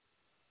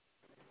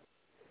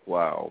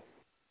 Wow.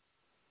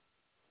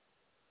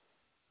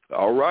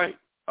 All right.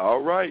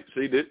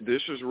 See,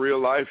 this is real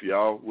life,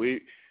 y'all.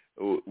 We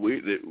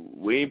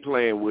ain't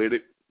playing with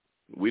it.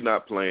 We're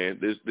not playing.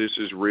 This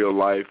is real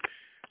life,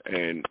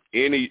 and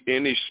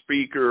any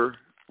speaker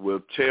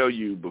will tell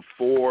you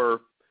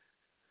before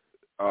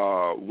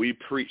we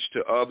preach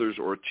to others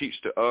or teach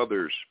to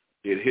others,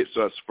 it hits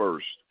us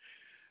first.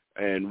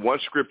 And one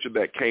scripture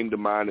that came to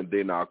mind, and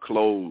then I'll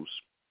close,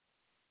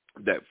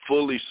 that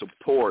fully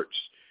supports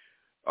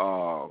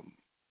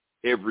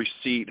every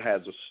seed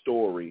has a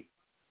story,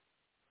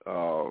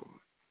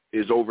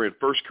 is over in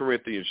 1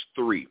 Corinthians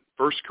 3.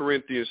 1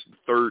 Corinthians,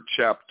 the 3rd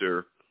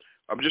chapter.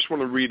 I just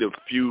want to read a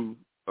few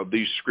of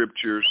these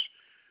scriptures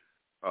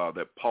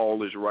that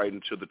Paul is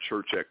writing to the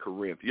church at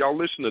Corinth. Y'all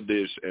listen to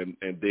this, and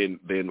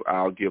then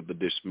I'll give the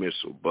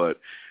dismissal. But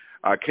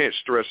I can't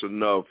stress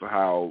enough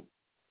how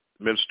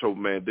Minister told,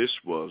 man, this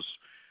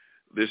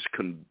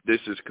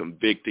is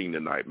convicting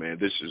tonight, man.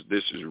 This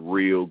is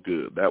real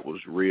good. That was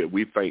real.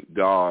 We thank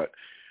God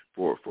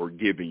for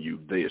giving you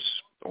this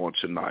on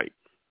tonight.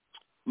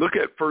 Look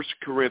at 1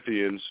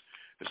 Corinthians.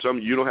 Some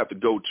you don't have to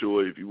go to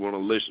it if you want to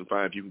listen.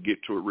 Fine, if you can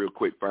get to it real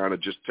quick, fine, or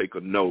just take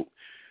a note.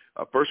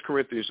 1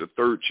 Corinthians, the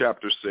 3rd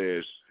chapter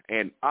says,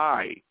 "And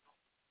I,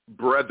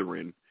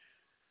 brethren,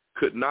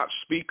 could not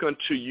speak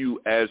unto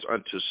you as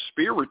unto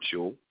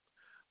spiritual,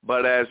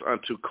 but as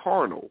unto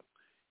carnal,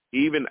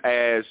 even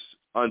as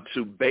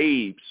unto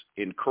babes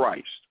in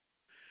Christ.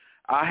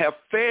 I have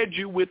fed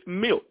you with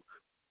milk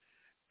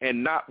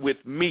and not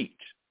with meat,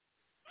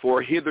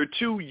 for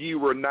hitherto ye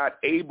were not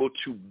able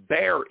to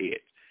bear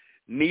it,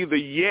 neither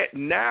yet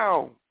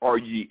now are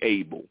ye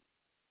able.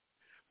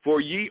 For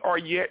ye are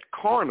yet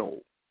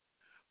carnal.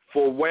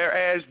 For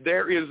whereas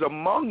there is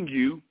among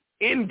you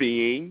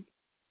envying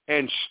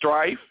and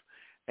strife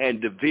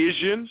and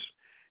divisions,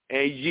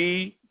 and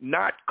ye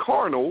not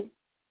carnal,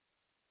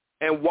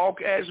 and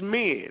walk as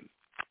men.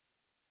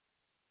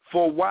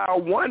 For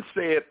while one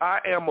said, I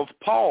am of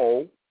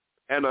Paul,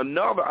 and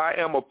another, I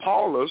am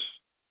Apollos,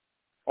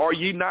 are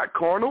ye not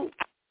carnal?"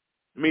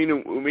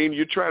 Meaning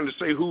you're trying to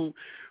say who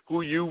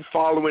you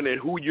following and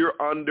who you're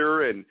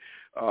under, and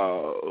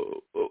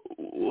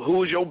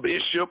who's your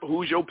bishop,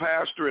 who's your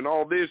pastor, and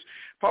all this.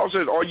 Paul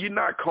says, are you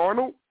not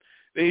carnal?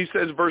 And he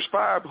says, verse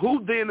 5,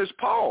 who then is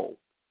Paul?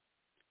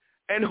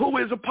 And who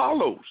is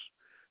Apollos?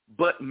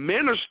 But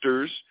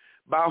ministers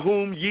by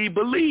whom ye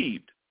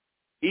believed,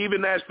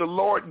 even as the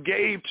Lord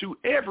gave to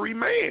every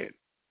man.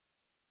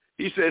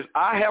 He says,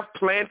 I have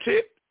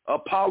planted,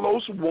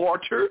 Apollos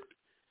watered,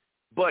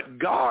 but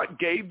God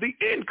gave the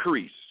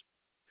increase.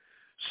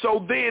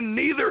 So then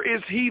neither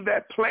is he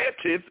that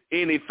planteth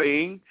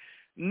anything,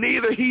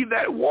 neither he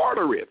that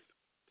watereth,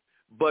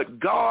 but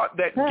God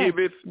that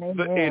giveth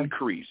the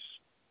increase.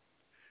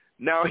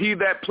 Now he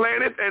that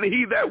planteth and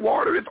he that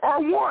watereth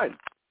are one,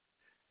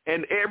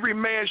 and every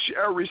man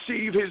shall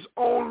receive his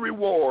own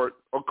reward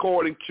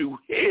according to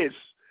his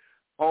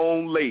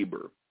own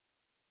labor.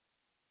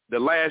 The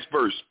last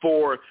verse,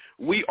 for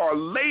we are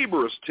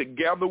laborers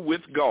together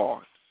with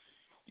God.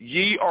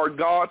 Ye are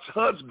God's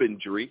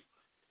husbandry,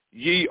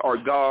 ye are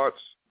God's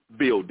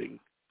building.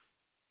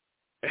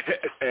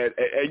 And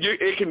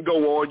it can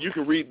go on. You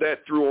can read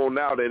that through on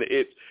out, and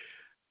it's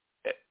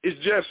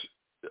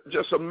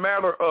just a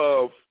matter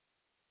of,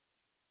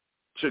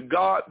 to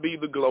God be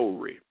the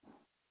glory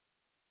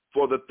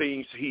for the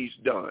things he's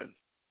done.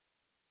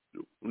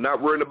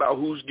 Not worrying about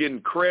who's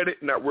getting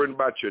credit, not worrying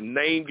about your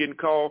name getting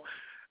called.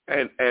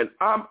 And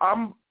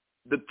I'm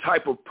the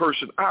type of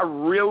person, I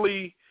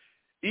really,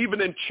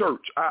 even in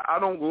church, I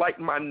don't like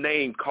my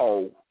name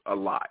called a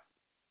lot.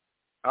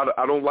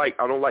 I don't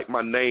like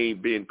my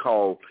name being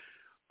called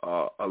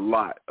a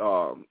lot.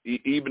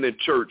 Even in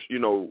church,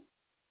 once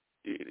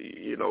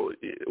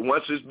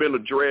it's been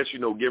addressed,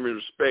 giving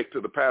respect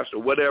to the pastor,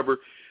 whatever,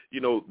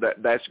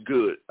 that's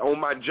good. On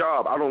my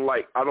job, I don't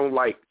like,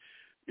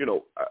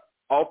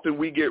 often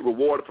we get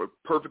rewarded for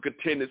perfect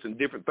attendance and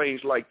different things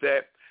like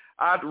that.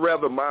 I'd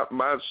rather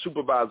my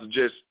supervisor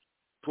just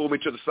pull me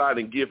to the side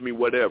and give me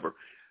whatever.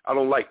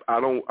 I'm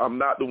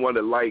not the one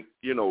that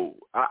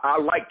I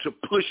like to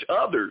push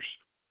others.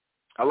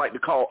 I like to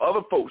call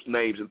other folks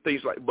names and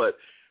things but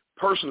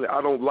personally,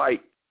 I don't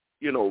like,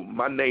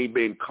 my name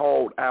being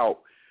called out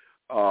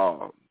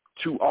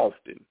too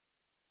often.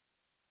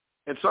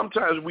 And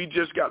sometimes we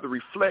just got to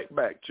reflect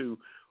back to,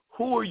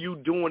 who are you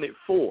doing it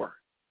for?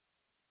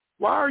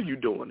 Why are you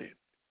doing it?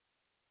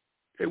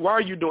 Okay, why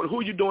are you doing it? Who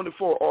are you doing it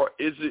for? Or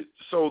is it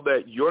so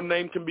that your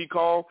name can be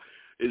called?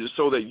 Is it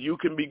so that you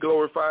can be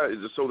glorified?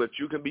 Is it so that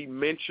you can be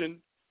mentioned?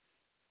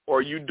 Or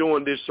are you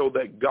doing this so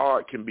that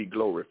God can be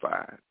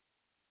glorified?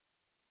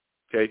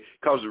 Okay,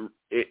 because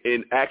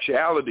in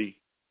actuality,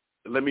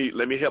 let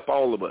me help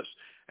all of us.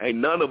 Ain't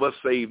none of us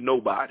saved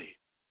nobody.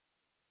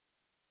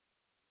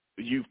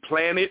 You've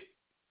planted,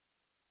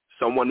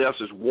 someone else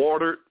has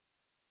watered,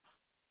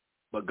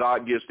 but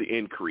God gives the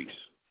increase.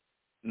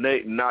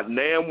 Not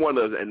damn one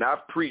of them. And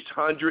I've preached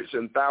hundreds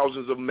and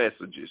thousands of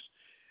messages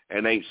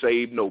and ain't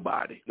saved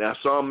nobody. Now,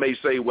 some may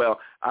say, well,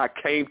 I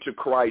came to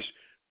Christ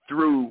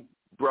through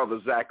Brother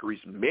Zachary's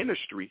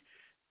ministry,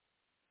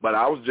 but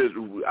I was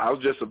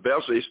just a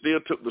vessel. It still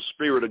took the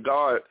Spirit of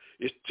God.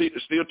 It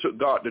still took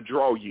God to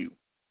draw you.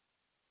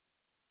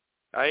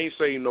 I ain't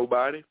saved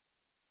nobody,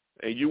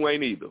 and you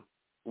ain't either.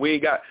 We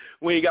ain't got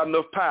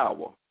enough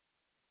power.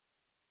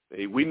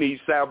 Hey, we need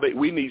salvation.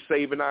 We need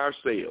saving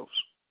ourselves.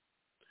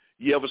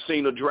 You ever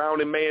seen a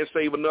drowning man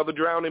save another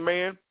drowning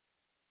man?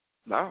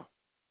 No.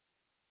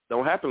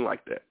 Don't happen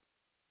like that.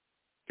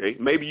 Okay?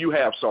 Maybe you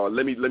have saw it.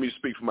 Let me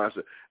speak for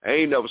myself. I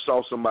ain't never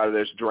saw somebody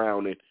that's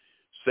drowning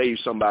save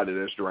somebody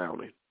that's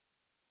drowning.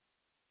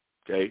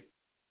 Okay?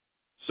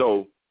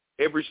 So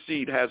every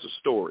seed has a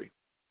story.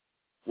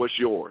 What's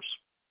yours?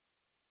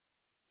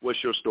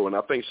 What's your story? And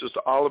I think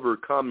Sister Oliver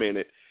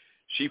commented,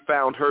 she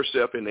found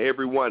herself in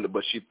every one,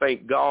 but she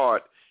thanked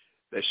God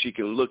that she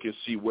can look and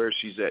see where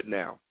she's at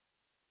now.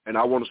 And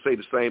I want to say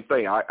the same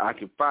thing. I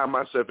can find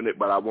myself in it,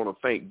 but I want to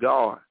thank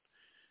God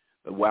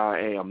where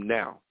I am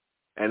now.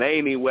 And I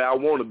ain't even where I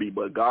want to be,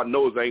 but God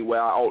knows I ain't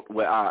where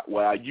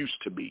I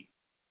used to be.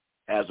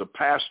 As a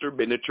pastor,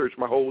 been in church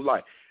my whole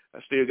life, I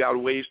still got a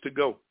ways to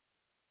go.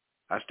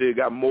 I still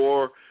got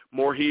more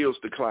hills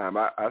to climb.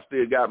 I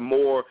still got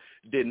more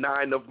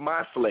denying of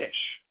my flesh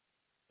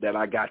that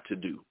I got to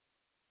do.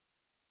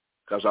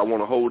 Because I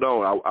want to hold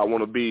on. I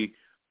want to be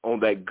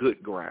on that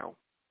good ground.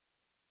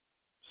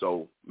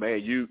 So,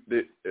 man,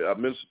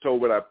 Minister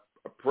Tobin, I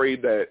pray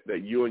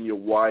that you and your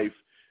wife,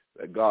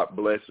 that God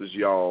blesses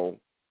y'all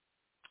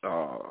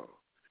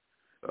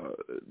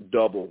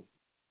double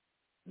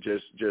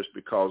just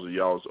because of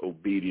y'all's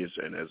obedience.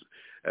 And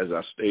as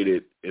I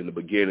stated in the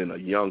beginning, a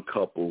young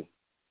couple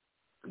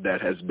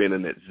that has been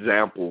an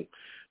example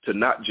to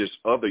not just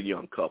other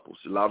young couples.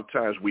 A lot of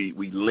times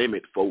we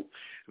limit folk.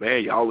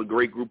 Man, y'all a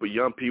great group of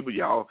young people.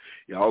 Y'all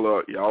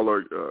are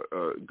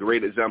a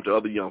great example to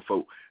other young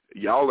folk.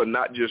 Y'all are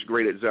not just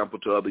great example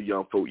to other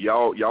young folk.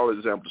 Y'all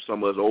example to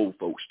some of us old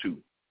folks too.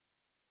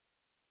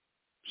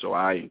 So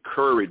I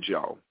encourage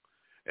y'all.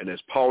 And as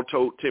Paul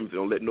told Timothy,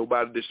 don't let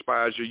nobody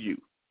despise your youth.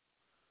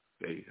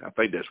 Okay? I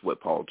think that's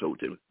what Paul told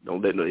Timothy.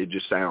 It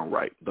just sound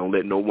right. Don't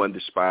let no one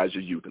despise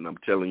your youth. And I'm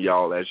telling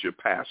y'all as your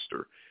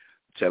pastor,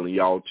 I'm telling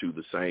y'all too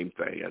the same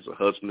thing. As a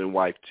husband and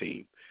wife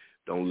team,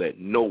 don't let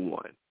no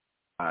one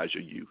despise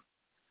your youth.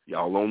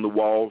 Y'all on the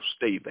wall,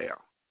 stay there.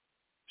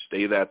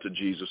 Stay there till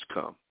Jesus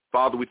come.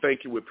 Father, we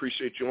thank you. We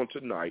appreciate you on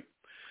tonight.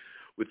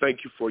 We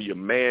thank you for your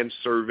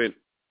manservant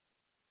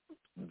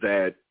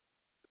that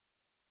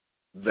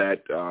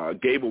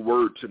gave a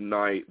word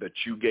tonight that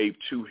you gave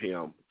to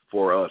him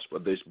for us, for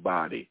this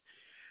body,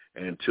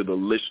 and to the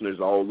listeners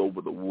all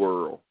over the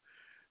world.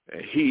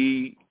 And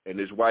he and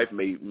his wife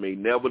may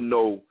never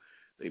know,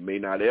 they may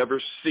not ever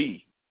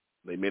see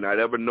They may not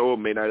ever know or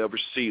may not ever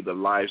see the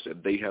lives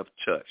that they have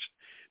touched.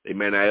 They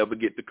may not ever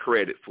get the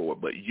credit for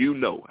it, but you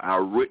know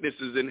our witness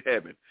is in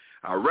heaven.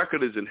 Our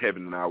record is in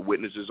heaven, and our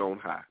witness is on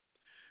high.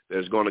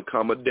 There's going to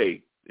come a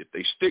day, if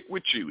they stick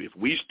with you, if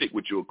we stick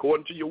with you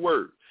according to your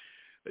word,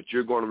 that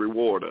you're going to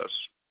reward us,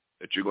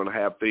 that you're going to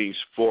have things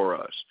for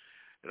us.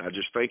 And I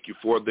just thank you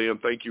for them.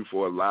 Thank you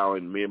for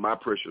allowing me and my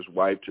precious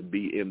wife to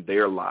be in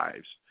their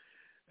lives.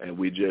 And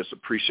we just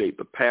appreciate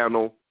the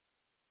panel,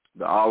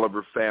 the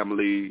Oliver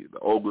family, the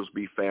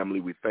Oglesby family.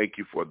 We thank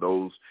you for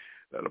those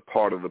that are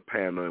part of the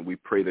panel, and we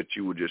pray that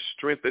you will just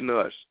strengthen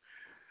us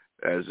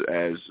as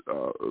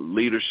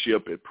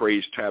leadership at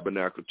Praise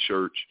Tabernacle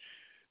Church.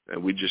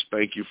 And we just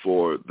thank you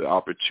for the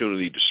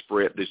opportunity to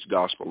spread this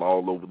gospel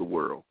all over the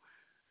world.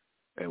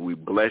 And we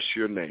bless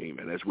your name.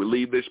 And as we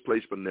leave this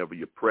place, but never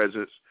your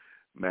presence,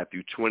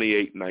 Matthew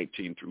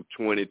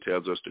 28:19-20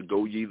 tells us to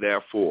go ye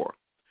therefore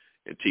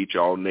and teach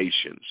all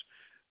nations,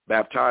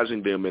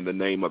 baptizing them in the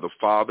name of the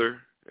Father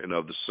and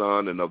of the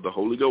Son and of the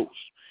Holy Ghost,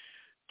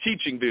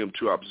 teaching them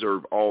to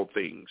observe all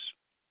things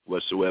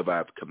whatsoever I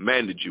have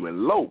commanded you.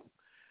 And lo,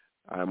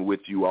 I am with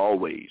you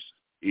always,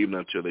 even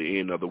until the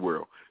end of the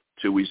world.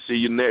 Till we see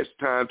you next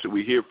time, till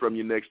we hear from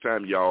you next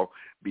time, y'all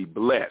be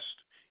blessed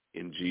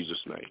in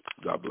Jesus' name.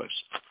 God bless.